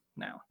Steam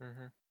now.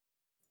 Mm-hmm.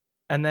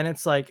 And then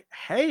it's like,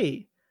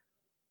 hey,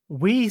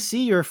 we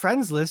see your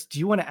friends list. Do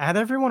you want to add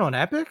everyone on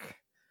Epic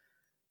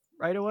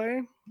right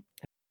away?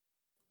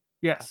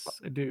 Yes,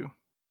 I do.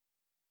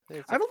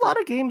 It's I a have a lot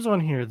of games on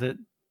here that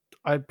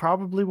I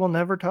probably will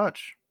never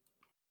touch.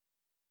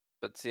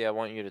 But see, I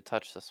want you to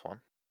touch this one.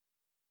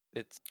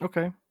 It's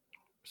Okay.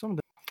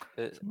 Someday.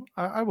 it,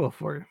 I will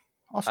for you.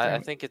 I'll I stream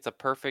it. think it's a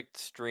perfect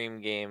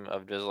stream game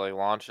of just like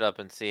launch it up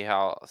and see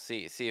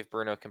if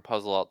Bruno can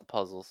puzzle out the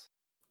puzzles.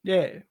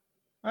 Yeah.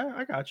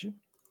 I got you.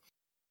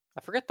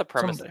 I forget the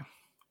premise. Someday.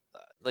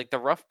 Like the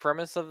rough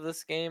premise of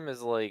this game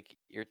is like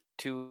you're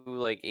two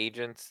like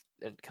agents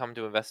that come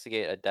to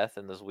investigate a death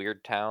in this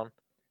weird town.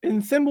 In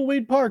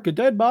Thimbleweed Park, a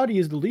dead body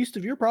is the least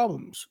of your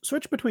problems.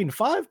 Switch between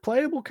 5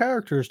 playable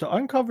characters to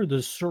uncover the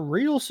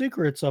surreal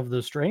secrets of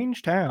the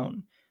strange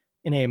town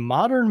in a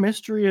modern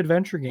mystery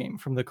adventure game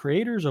from the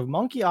creators of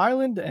Monkey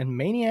Island and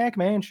Maniac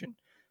Mansion.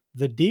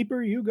 The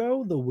deeper you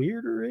go, the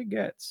weirder it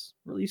gets.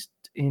 Released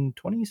in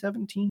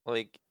 2017.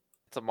 Like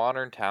it's a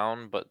modern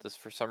town, but this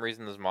for some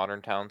reason this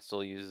modern town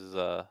still uses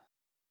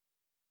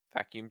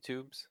vacuum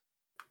tubes.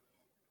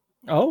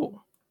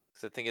 Oh.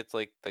 Because I think it's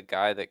like the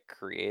guy that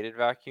created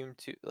vacuum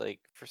tube. Like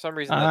for some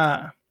reason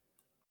that's Ah.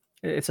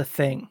 It's a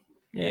thing.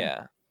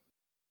 Yeah.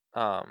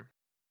 yeah. Um.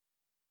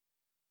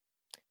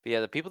 But yeah,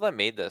 the people that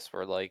made this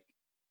were like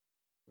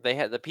they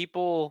had the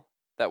people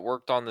that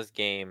worked on this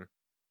game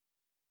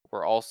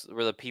were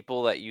the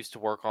people that used to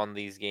work on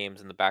these games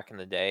in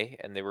the day,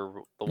 and they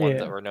were the ones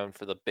that Yeah. were known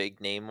for the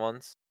big name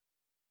ones.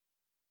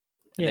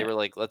 And they Yeah. were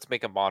like, let's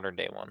make a modern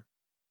day one.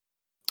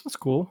 That's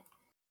cool.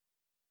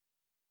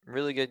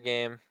 Really good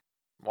game.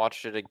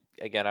 Watched it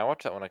again. I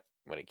watched that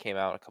when it came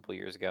out a couple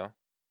years ago.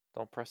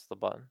 Don't press the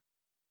button.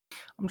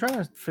 I'm trying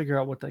to figure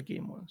out what that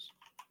game was.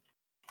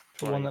 Which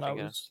The one are one you that I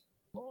thinking of?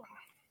 was.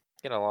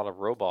 Getting a lot of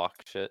Roblox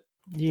shit.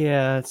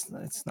 Yeah, it's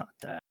not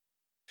that.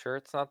 Sure,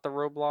 it's not the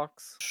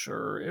Roblox.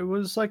 Sure, it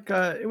was like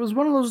it was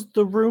one of those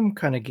the room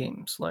kind of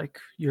games. Like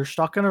you're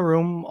stuck in a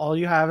room, all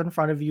you have in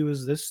front of you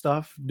is this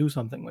stuff. Do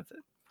something with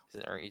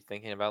it. Aren't you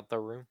thinking about the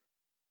room?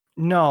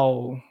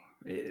 No,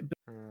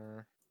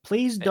 Mm,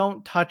 please hey,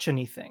 don't touch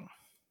anything.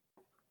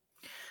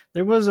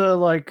 There was a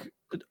like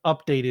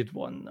updated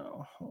one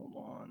though. Hold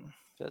on,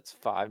 that's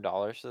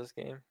 $5 for this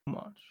game. how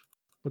much?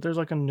 But there's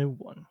like a new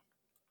one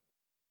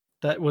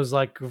that was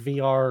like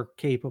VR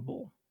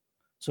capable.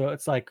 So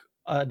it's like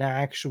an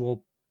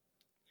actual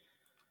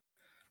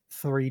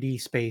 3D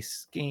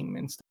space game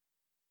instead.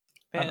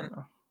 I Man, don't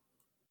know.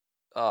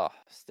 oh,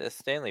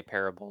 Stanley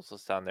Parables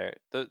is down there.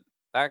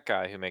 That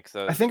guy who makes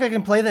I those. think I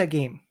can play that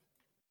game.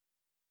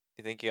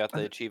 You think you got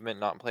the achievement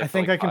not play I for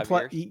think like I can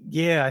 5 years? play.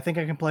 Yeah, I think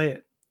I can play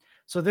it.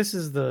 So this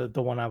is the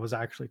one I was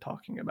actually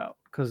talking about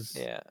because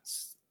Yeah,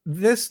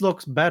 this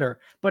looks better,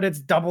 but it's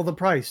double the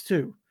price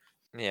too.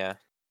 yeah.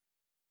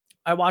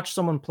 I watched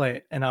someone play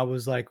it and I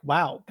was like,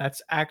 "Wow,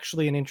 that's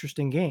actually an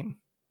interesting game."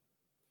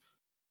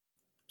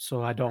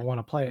 so I don't want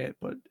to play it.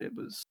 But it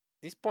was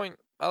these point.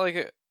 I like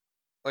it.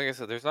 Like I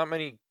said, there's not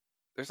many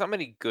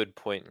good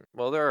point.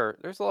 Well,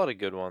 there's a lot of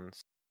good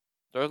ones.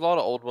 There's a lot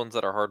of old ones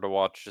that are hard to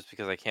watch just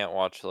because I can't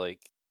watch like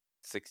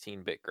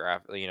 16-bit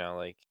graph.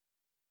 Like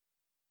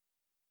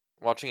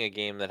watching a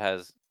game that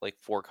has like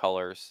 4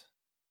 colors,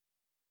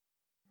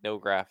 no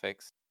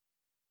graphics.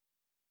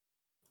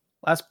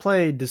 last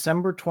played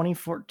December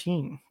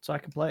 2014, so I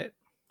can play it.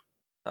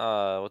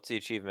 What's the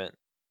achievement?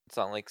 It's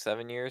not like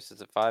 7 years.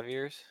 Is it 5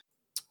 years?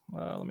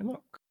 Let me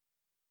look.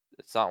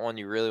 It's not one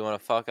you really want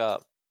to fuck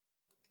up.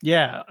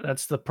 Yeah,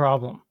 that's the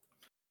problem.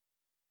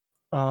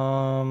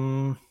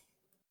 Go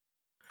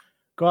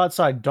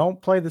outside.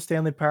 Don't play the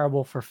Stanley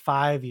Parable for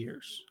 5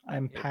 years.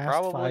 I'm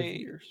past 5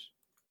 years.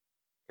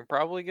 You're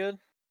probably good.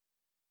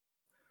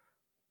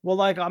 Well,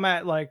 like I'm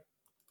at like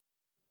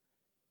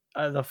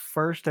the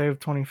first day of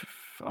 20.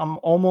 I'm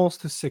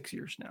almost to 6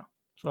 years now,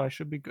 so I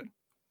should be good.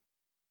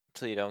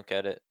 Until you don't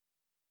get it.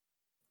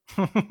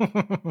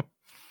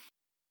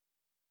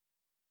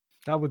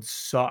 That would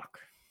suck.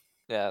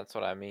 Yeah, that's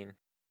what I mean.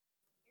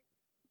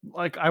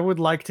 Like, I would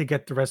like to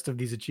get the rest of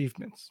these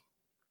achievements.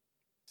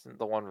 Isn't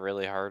the one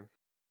really hard?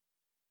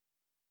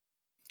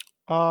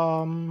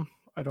 I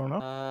don't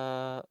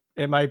know.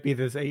 It might be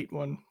this 8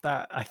 one.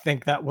 That I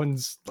think that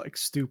one's like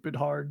stupid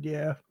hard.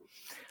 Yeah,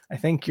 I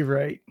think you're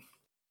right.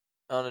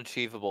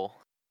 Unachievable.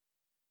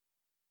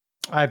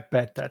 I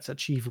bet that's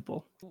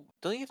achievable.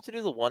 Don't you have to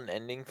do the one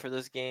ending for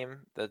this game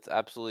that's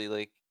absolutely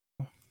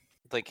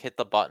like hit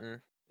the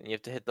button, and you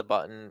have to hit the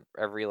button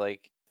every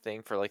like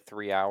thing for like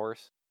 3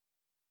 hours?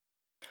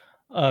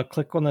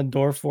 Click on the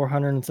door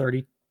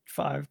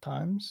 435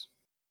 times.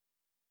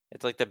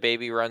 It's like the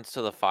baby runs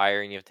to the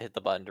fire and you have to hit the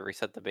button to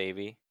reset the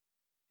baby.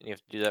 And you have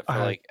to do that for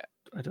like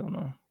I don't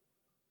know.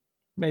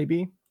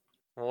 Maybe.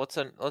 Well,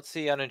 let's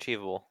see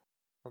unachievable.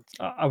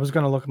 I was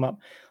gonna look them up.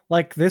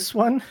 Like this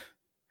one,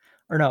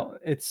 or no,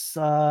 it's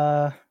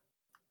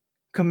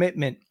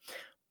commitment.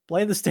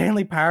 Play the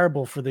Stanley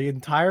Parable for the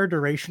entire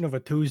duration of a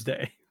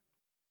Tuesday.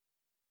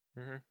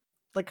 Mm-hmm.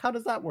 Like, how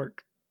does that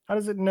work? How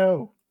does it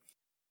know?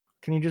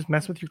 Can you just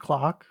mess with your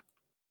clock?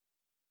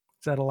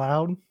 Is that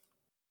allowed?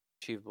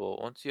 Achievable.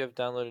 Once you have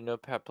downloaded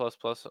Notepad++,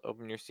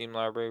 open your Steam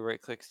library,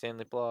 right-click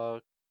Stanley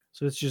Block.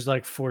 So it's just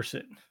like force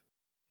it.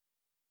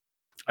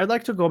 I'd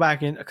like to go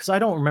back in because I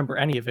don't remember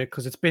any of it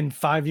because it's been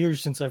 5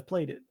 years since I've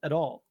played it at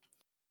all.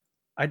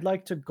 I'd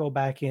like to go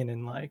back in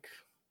and like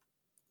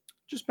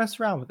just mess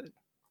around with it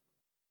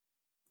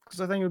because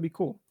I think it would be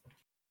cool.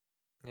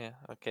 Yeah.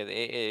 Okay. The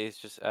AA is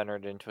just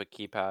entered into a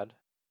keypad.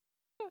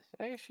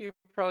 I guess you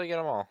probably get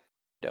them all.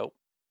 Dope.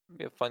 It'd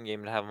be a fun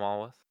game to have them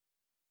all with.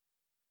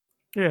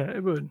 Yeah,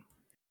 it would.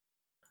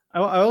 I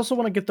also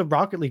want to get the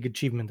Rocket League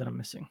achievement that I'm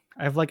missing.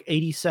 I have like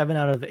 87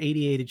 out of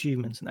 88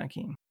 achievements in that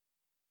game.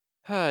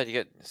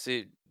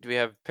 Do we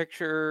have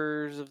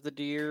pictures of the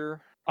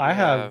deer? I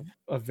have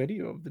a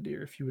video of the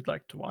deer if you would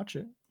like to watch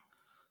it.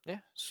 Yeah.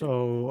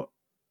 So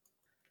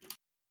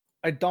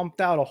I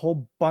dumped out a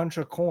whole bunch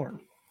of corn.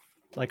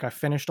 Like I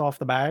finished off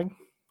the bag.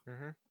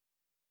 Mm-hmm.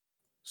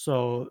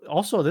 So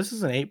also this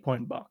is an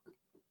 8-point buck.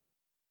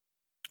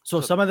 So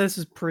some of this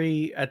is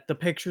at the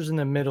pictures in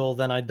the middle,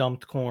 then I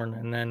dumped corn,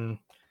 and then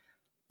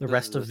the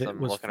rest of it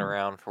was looking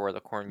around for where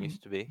the corn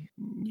used to be.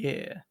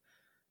 Yeah.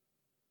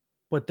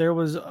 But there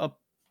was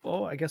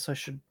I guess I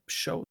should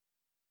show.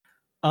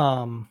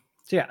 So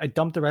yeah, I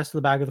dumped the rest of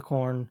the bag of the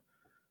corn.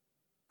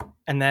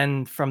 And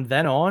then from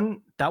then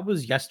on, that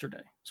was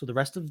yesterday. So the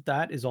rest of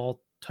that is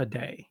all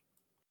today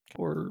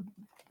or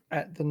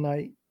at the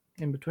night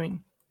in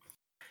between.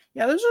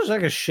 Yeah, there's just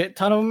like a shit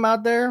ton of them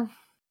out there.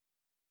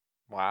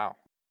 Wow.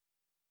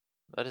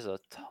 That is a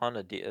ton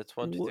of deer. It's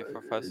 1, 2, 3,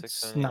 4, 5, 6,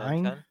 7, 8,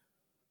 9,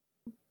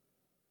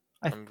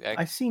 10.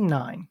 I see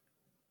 9.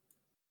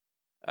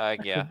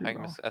 Yeah, I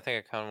think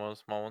I counted one of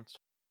the small ones.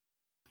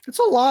 It's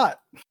a lot.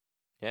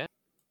 Yeah.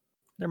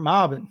 They're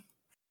mobbing.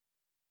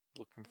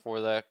 Looking for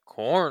that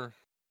corn.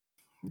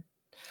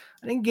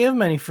 I didn't give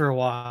them any for a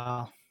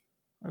while.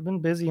 I've been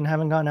busy and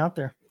haven't gotten out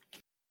there.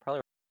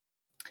 Probably.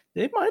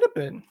 They might have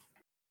been.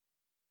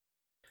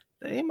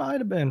 They might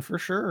have been for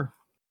sure.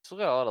 Still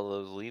got a lot of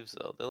those leaves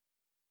though.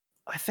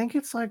 I think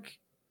it's like,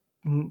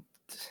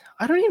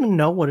 I don't even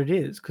know what it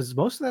is because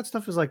most of that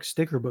stuff is like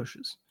sticker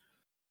bushes.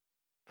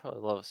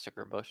 Probably love a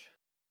sticker bush.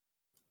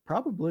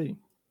 Probably.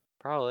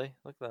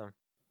 Look at them.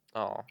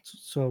 Oh.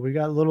 So we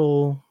got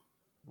little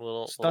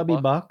stubby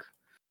buck.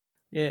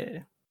 Yeah.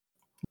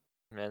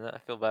 Man, I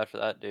feel bad for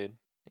that dude.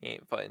 He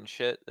ain't fighting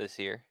shit this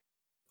year.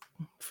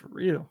 For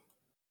real.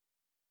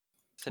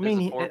 I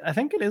mean, I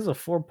think it is a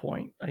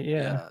 4-point.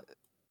 Yeah.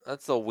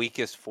 That's the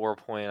weakest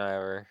 4-point I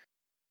ever.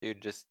 Dude,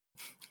 just.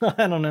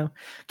 I don't know.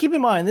 Keep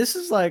in mind, this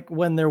is like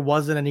when there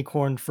wasn't any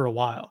corn for a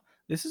while.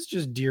 This is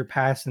just deer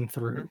passing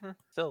through. Mm-hmm.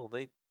 Still,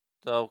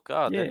 oh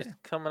god, they're just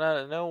coming out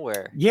of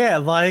nowhere. Yeah,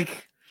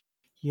 like,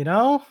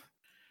 there's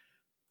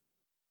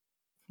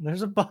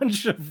a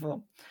bunch of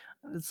them.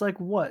 It's like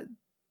what?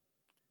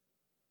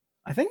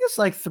 I think it's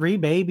like 3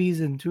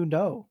 babies and 2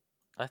 doe.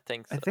 I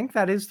think so. I think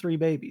that is 3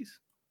 babies.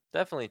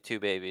 Definitely 2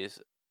 babies.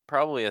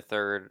 probably a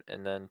third,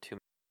 and then two.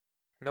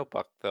 No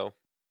buck though.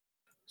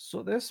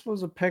 So this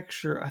was a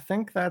picture. I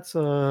think that's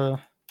a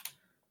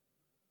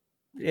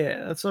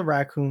that's a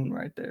raccoon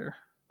right there,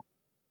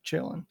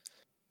 chilling.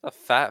 A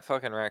fat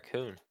fucking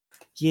raccoon.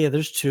 Yeah,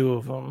 there's two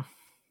of them.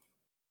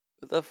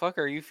 What the fuck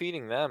are you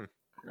feeding them?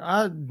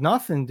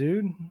 Nothing,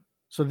 dude.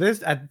 So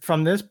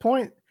from this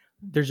point,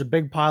 there's a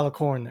big pile of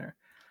corn there.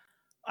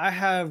 I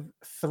have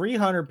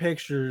 300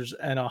 pictures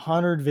and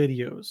 100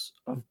 videos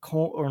of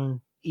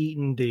corn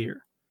eating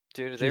deer.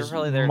 Dude, they were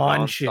probably there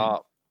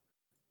nonstop.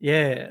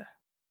 Yeah.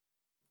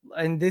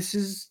 And this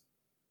is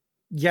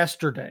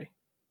yesterday.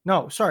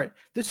 No, sorry.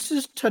 This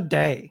is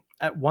today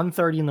at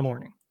 1:30 in the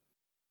morning.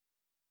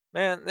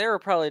 Man, they were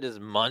probably just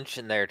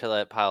munching there till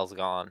that pile's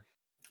gone.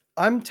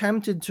 I'm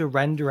tempted to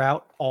render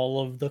out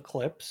all of the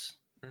clips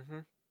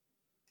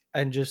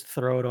and just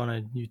throw it on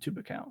a YouTube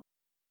account.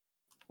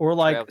 Or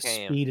like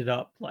speed it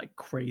up like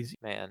crazy.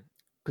 Man.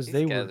 Because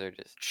they guys were are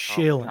just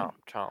chilling.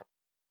 Chomp.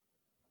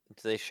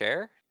 Do they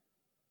share?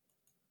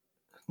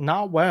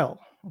 Not well.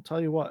 I'll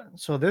tell you what.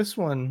 So this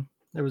one,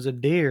 there was a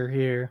deer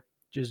here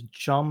just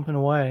jumping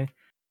away.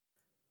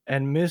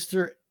 And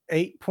Mr.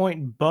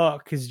 8-point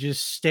Buck is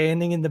just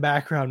standing in the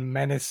background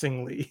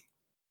menacingly.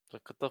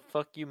 Look what the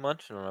fuck you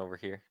munching on over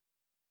here.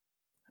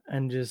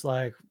 And just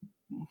like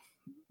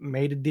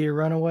made a deer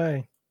run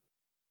away.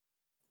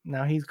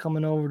 Now he's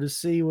coming over to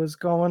see what's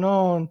going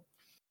on.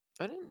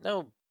 I didn't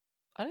know.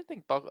 I didn't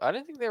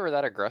think they were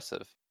that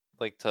aggressive,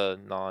 like to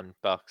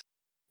non-bucks.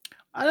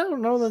 I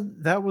don't know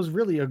that was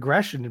really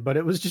aggression, but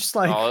it was just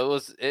like,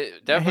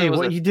 it definitely was.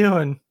 Hey, what are you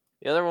doing?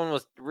 The other one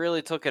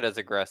really took it as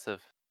aggressive.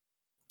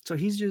 So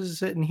he's just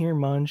sitting here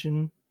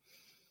munching.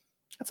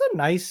 That's a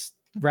nice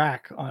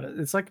rack on it.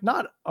 It's like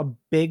not a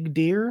big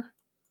deer.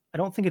 I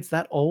don't think it's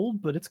that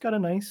old, but it's got a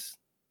nice.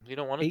 You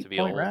don't want it to be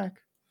old.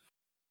 Rack.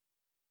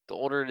 The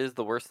older it is,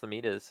 the worse the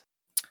meat is.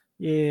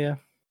 Yeah.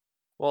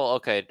 Well,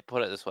 okay, to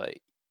put it this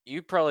way,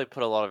 you probably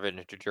put a lot of it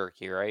into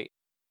jerky, right?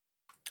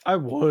 I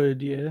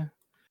would, yeah.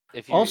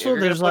 If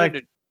there's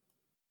like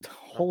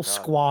whole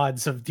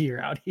squads of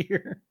deer out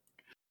here.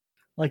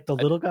 Like the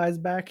little guys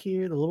back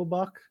here, the little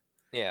buck.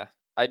 Yeah.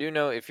 I do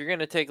know if you're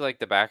gonna take like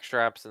the back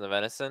straps and the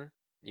venison,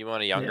 you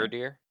want a younger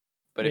deer.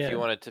 But if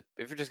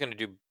you're just gonna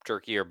do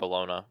jerky or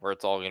bologna, where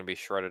it's all gonna be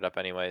shredded up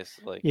anyways,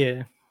 like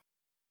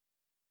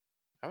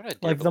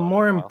like the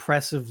more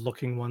impressive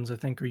looking ones, I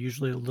think, are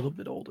usually a little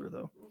bit older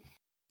though.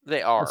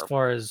 They are, as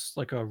far as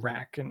like a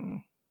rack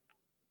and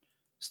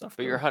stuff.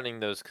 But you're hunting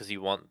those because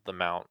you want the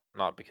mount,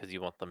 not because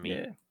you want the meat.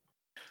 Yeah.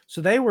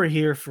 So they were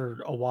here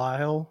for a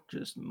while,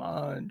 just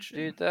munching.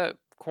 Dude, that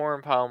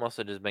corn pile must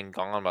have just been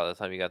gone by the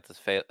time you got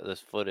this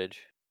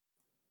footage.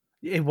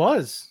 It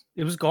was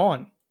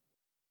gone.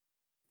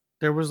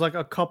 There was like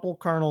a couple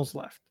kernels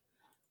left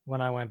when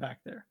I went back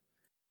there.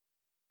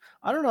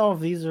 I don't know if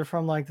these are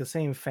from like the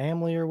same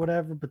family or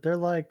whatever, but they're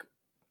like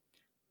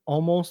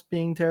almost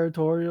being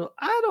territorial.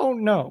 I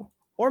don't know.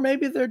 Or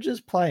maybe they're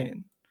just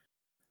playing.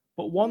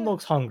 But one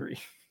looks hungry.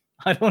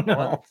 I don't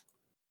know.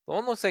 The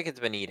one looks like it's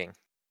been eating.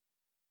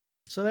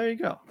 So there you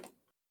go.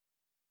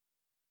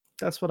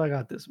 That's what I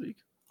got this week.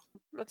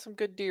 That's some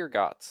good deer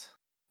gots.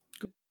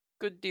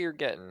 Good deer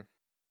getting.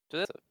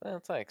 That's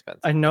not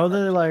expensive. I know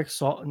they're like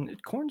salt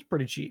and corn's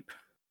pretty cheap.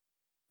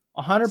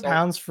 100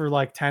 pounds for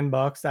like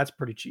 $10. That's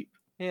pretty cheap.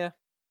 Yeah.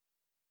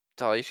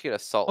 Oh, you should get a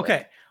salt.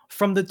 Okay.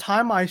 From the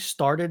time I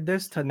started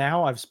this to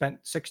now, I've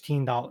spent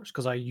 $16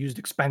 because I used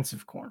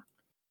expensive corn.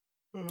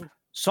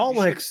 Salt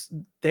licks,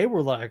 they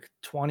were like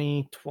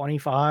 $20,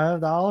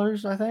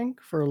 $25, I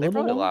think, for a little. They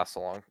probably last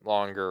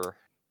longer.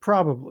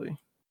 Probably.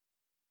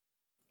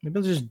 Maybe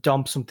I'll just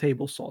dump some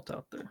table salt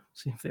out there.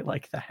 See if they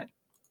like that.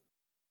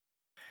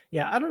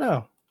 Yeah, I don't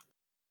know.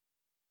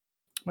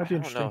 Might be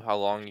interesting. I don't know how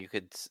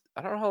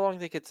long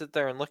they could sit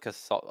there and lick a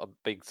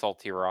big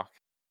salty rock.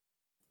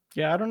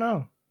 Yeah, I don't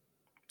know.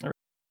 It's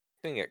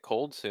gonna get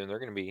cold soon. They're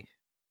gonna be.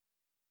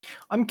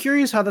 I'm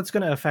curious how that's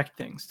gonna affect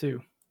things too.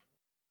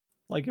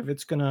 Like if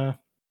it's gonna.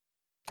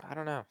 I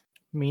don't know.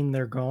 Mean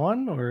they're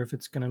gone, or if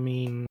it's gonna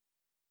mean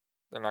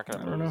they're not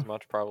gonna move as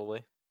much,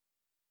 probably.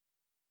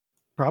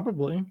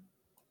 Probably.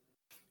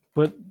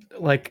 But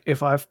like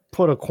if I've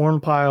put a corn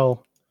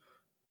pile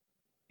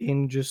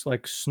in just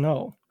like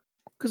snow,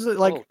 because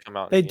like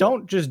they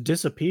don't just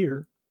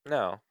disappear.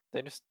 No,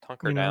 they just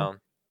hunker down.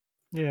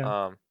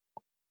 Yeah.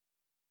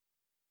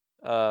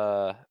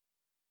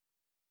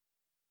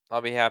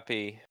 I'll be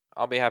happy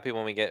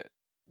when we get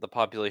the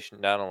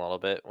population down a little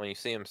bit. When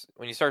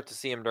you start to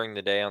see them during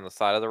the day on the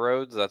side of the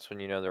roads, that's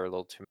when you know they're a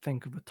little too.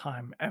 Think of a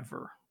time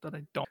ever that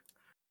I don't.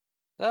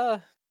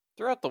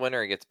 Throughout the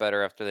winter it gets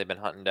better after they've been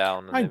hunting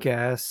down. I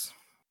guess.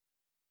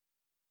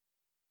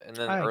 And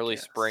then early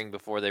spring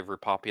before they've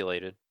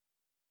repopulated.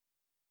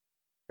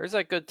 There's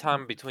that good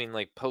time between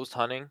like post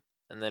hunting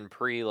and then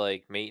pre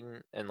like mating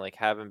and like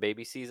having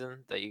baby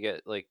season that you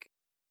get like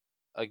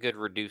a good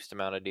reduced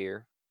amount of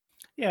deer.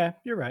 Yeah,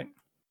 you're right.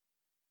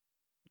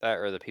 That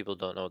or the people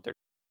don't know what they're.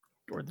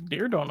 Or the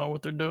deer don't know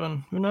what they're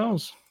doing. Who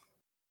knows?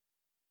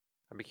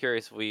 I'd be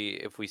curious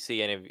if we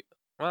see any of you.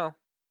 Well,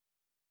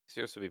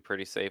 Yours would be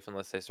pretty safe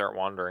unless they start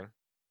wandering.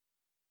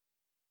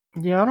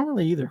 Yeah, I don't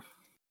really either.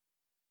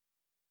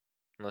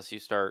 Unless you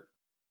start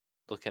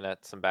looking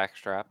at some back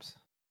straps.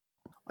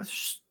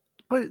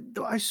 But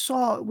I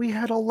saw we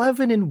had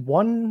 11 in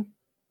one,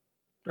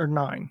 or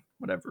 9,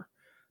 whatever.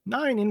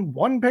 9 in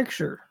one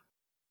picture.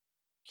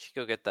 You should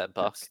go get that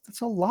buck. That's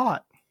a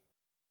lot.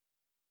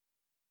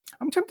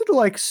 I'm tempted to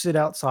like sit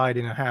outside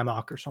in a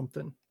hammock or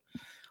something.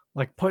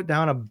 Like put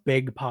down a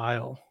big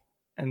pile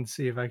and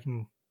see if I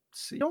can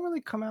see. Don't really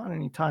come out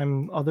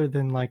anytime other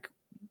than like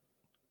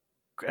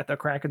at the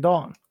crack of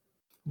dawn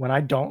when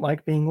I don't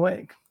like being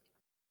awake.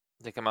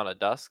 They come out at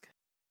dusk?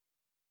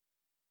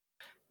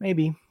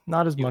 Maybe.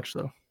 Not as much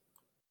though.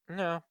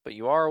 No, but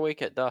you are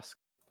awake at dusk.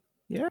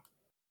 Yeah.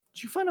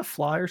 Did you find a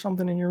fly or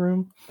something in your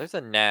room? There's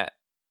a gnat.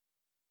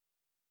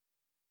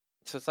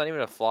 So it's not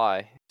even a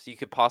fly. So you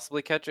could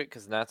possibly catch it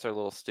because gnats are a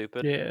little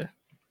stupid. Yeah.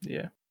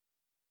 Yeah.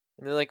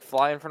 And they like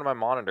fly in front of my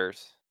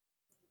monitors.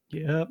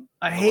 Yep.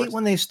 I hate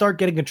when they start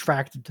getting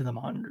attracted to the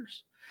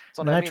monitors.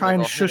 And then I try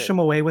and shush them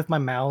away with my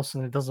mouse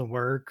and it doesn't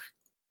work.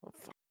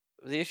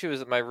 The issue is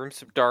that my room's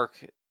so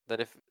dark that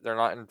if they're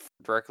not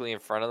directly in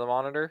front of the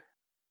monitor,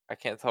 I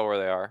can't tell where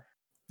they are.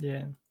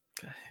 Yeah.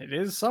 It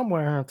is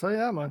somewhere, I'll tell you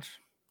that much.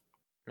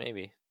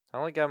 Maybe. I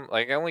only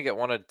get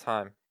one at a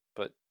time,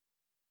 but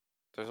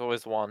there's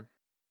always one.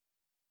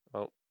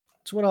 Oh.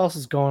 So what else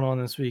is going on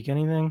this week?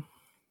 Anything?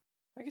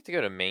 I get to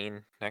go to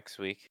Maine next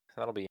week.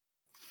 That'll be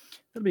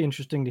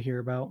interesting to hear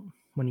about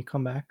when you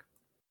come back.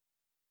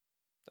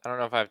 I don't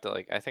know if I have to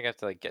I think I have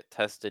to get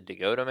tested to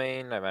go to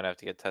Maine. I might have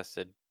to get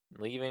tested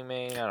leaving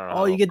Maine. I don't know.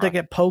 Oh, you get to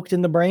get poked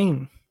in the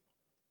brain.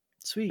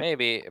 Sweet.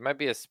 Maybe. It might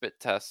be a spit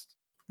test.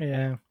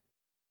 Yeah.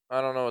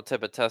 I don't know what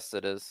type of test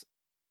it is.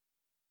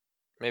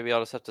 Maybe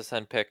I'll just have to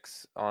send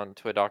pics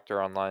to a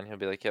doctor online. He'll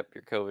be like, "Yep,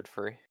 you're COVID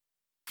free."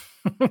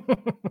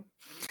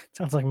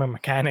 Sounds like my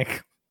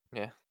mechanic.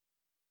 Yeah.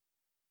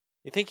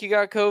 You think you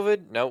got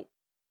COVID? Nope.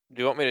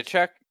 Do you want me to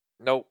check?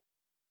 Nope.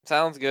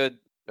 Sounds good.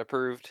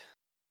 Approved.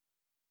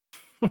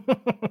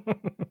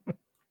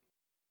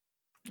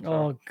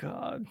 Oh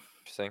God.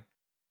 Interesting.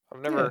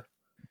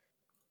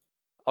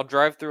 I'll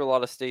drive through a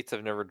lot of states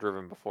I've never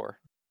driven before.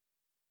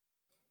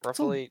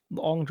 Roughly it's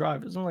a long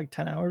drive, isn't it like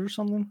 10 hours or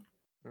something?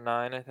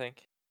 9, I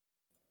think.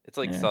 It's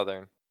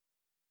southern.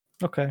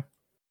 Okay.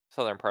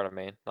 Southern part of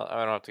Maine.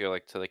 I don't have to go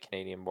to the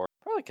Canadian border.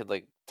 Probably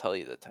could tell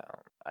you the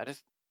town. I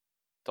just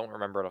don't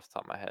remember it off the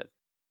top of my head.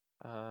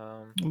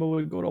 But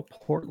we go to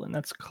Portland.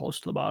 That's close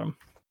to the bottom.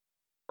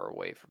 Or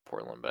away from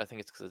Portland, but I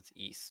think it's because it's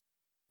east.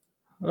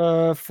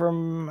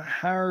 From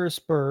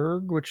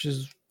Harrisburg, which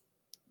is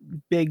a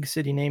big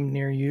city named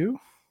near you,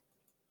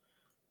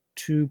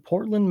 to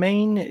Portland,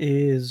 Maine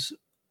is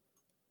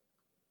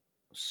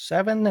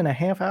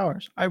 7.5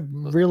 hours. I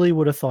really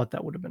would have thought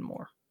that would have been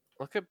more.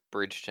 Look at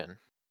Bridgeton.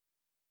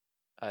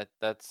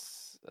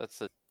 That's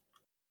a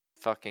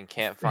fucking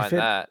can't find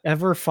that.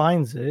 Ever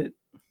finds it.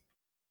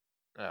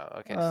 Oh,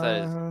 okay.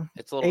 So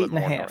it's a little 8.5. bit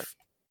more north.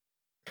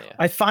 Yeah.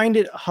 I find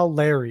it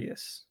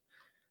hilarious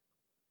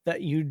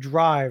that you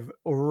drive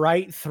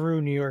right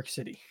through New York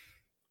City.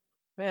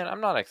 Man,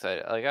 I'm not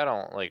excited. I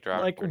don't like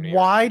driving through New York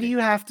why City. Do you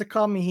have to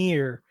come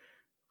here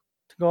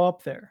to go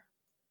up there?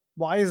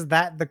 Why is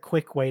that the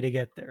quick way to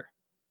get there?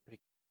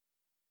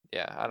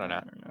 Yeah, I don't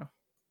know.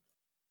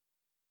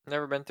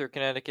 Never been through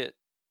Connecticut.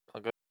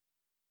 I'll go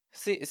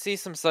see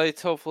some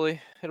sights. Hopefully,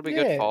 it'll be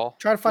good fall.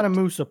 Try to find a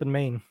moose up in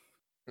Maine.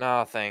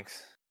 No,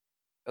 thanks.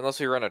 Unless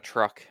we rent a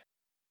truck.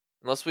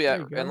 Unless we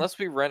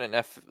rent an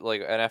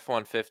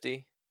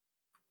F-150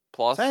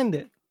 plus. Send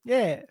it.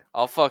 Yeah.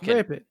 I'll fucking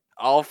rip it.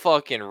 I'll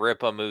fucking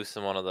rip a moose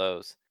in one of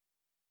those.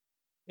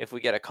 If we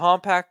get a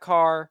compact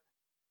car.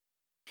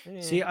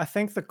 See, I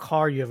think the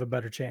car you have a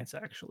better chance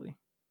actually.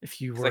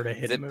 If you were to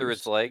hit zip through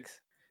its legs.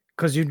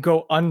 Because you'd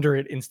go under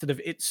it instead of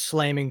it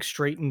slamming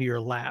straight into your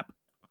lap.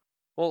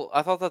 Well,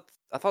 I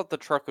thought the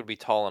truck would be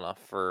tall enough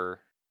for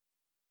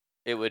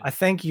it would. I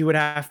think you would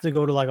have to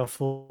go to a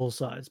full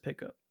size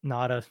pickup,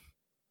 not a.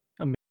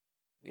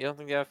 You don't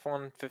think the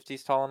F-150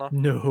 is tall enough?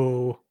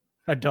 No,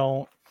 I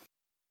don't.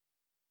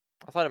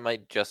 I thought it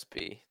might just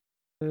be.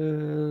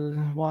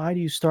 Why do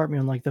you start me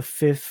on the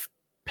 5th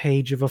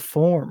page of a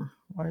form?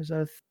 Why is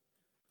that?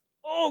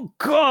 Oh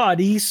God,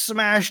 he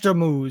smashed a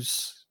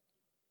moose.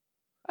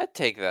 I'd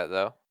take that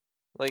though.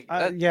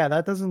 Yeah,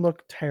 that doesn't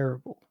look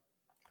terrible.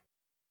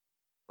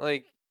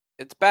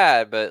 It's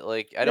bad, but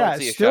I don't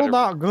see it's still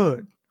not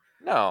good.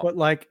 No.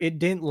 But it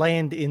didn't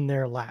land in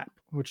their lap,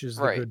 which is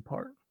the good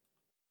part.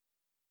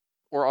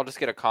 Or I'll just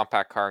get a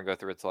compact car and go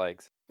through its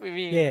legs.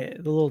 Yeah,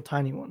 the little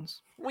tiny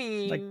ones.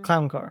 Whee. Like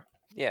clown car.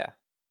 Yeah.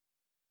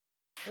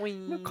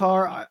 The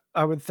car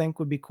I would think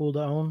would be cool to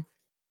own.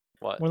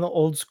 What? One of the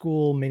old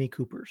school Mini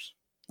Coopers.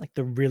 Like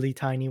the really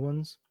tiny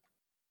ones.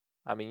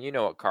 I mean, you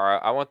know what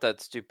car. I want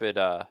that stupid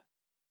I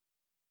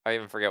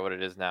even forget what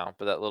it is now,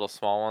 but that little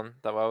small one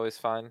that I always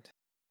find.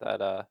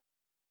 That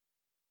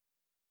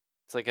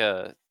it's like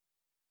a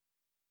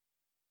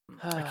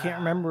I can't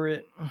remember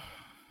it.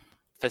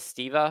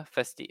 Festiva?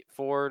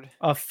 Ford?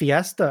 A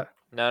Fiesta.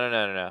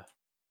 No.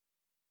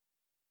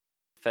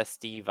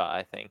 Festiva,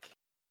 I think.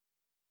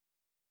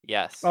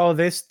 Yes. Oh,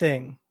 this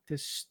thing.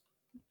 This.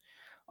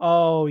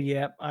 Oh,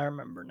 yep, I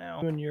remember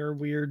now. In your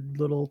weird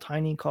little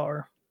tiny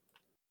car.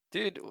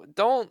 Dude,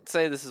 don't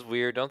say this is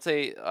weird. Don't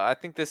say, I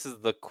think this is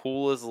the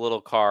coolest little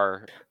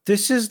car.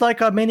 This is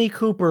like a Mini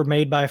Cooper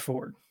made by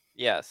Ford.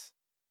 Yes.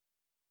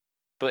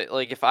 But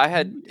like if I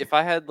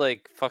had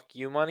like fuck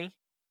you money,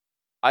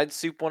 I'd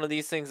soup one of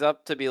these things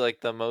up to be like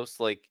the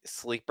most like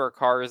sleeper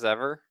cars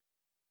ever.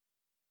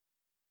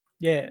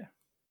 Yeah.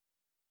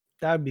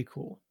 That'd be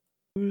cool.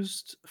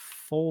 Used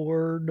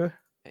Ford.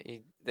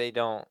 They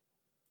don't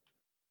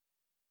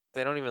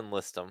even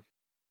list them.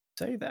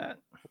 Say that.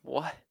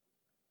 What?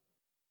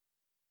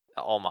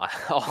 Oh my.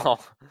 Oh.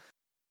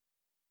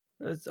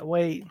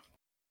 Wait.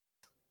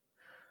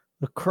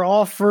 The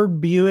Crawford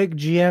Buick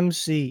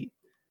GMC.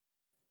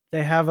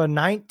 They have a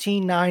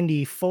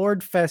 1990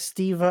 Ford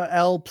Festiva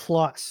L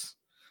Plus.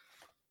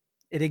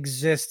 It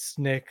exists,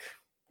 Nick.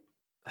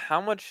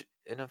 How much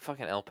in a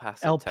fucking El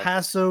Paso, El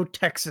Paso,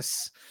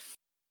 Texas.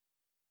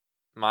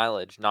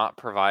 Mileage not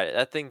provided.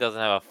 That thing doesn't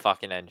have a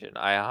fucking engine.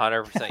 I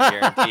 100%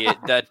 guarantee it.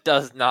 That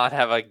does not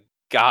have a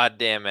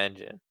goddamn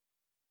engine.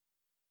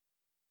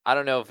 I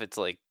don't know if it's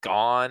like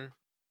gone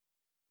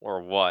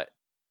or what,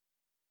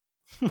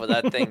 but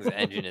that thing's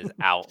engine is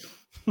out.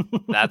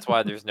 That's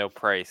why there's no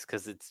price,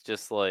 because it's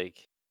just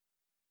like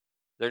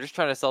they're just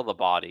trying to sell the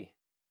body.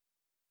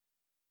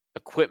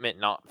 Equipment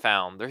not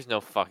found. There's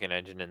no fucking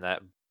engine in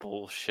that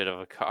bullshit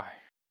of a car.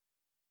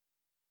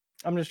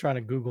 I'm just trying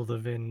to Google the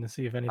VIN to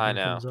see if anything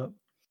comes up.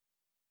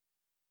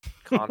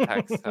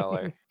 Contact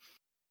seller.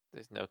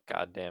 There's no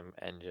goddamn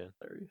engine.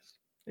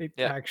 It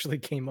actually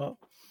came up.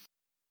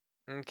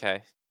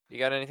 Okay. You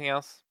got anything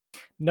else?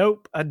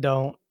 Nope, I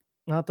don't.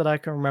 Not that I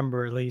can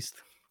remember, at least.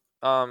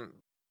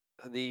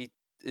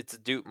 It's a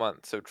Duke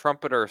month, so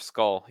trumpet or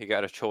skull. You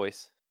got a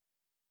choice.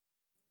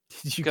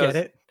 Did you get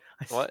it?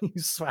 What?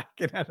 You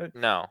swacking at it?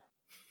 No,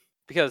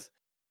 because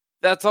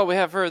that's all we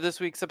have for this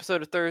week's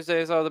episode of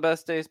Thursdays Are the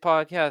Best Days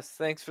podcast.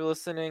 Thanks for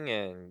listening,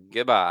 and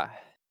goodbye.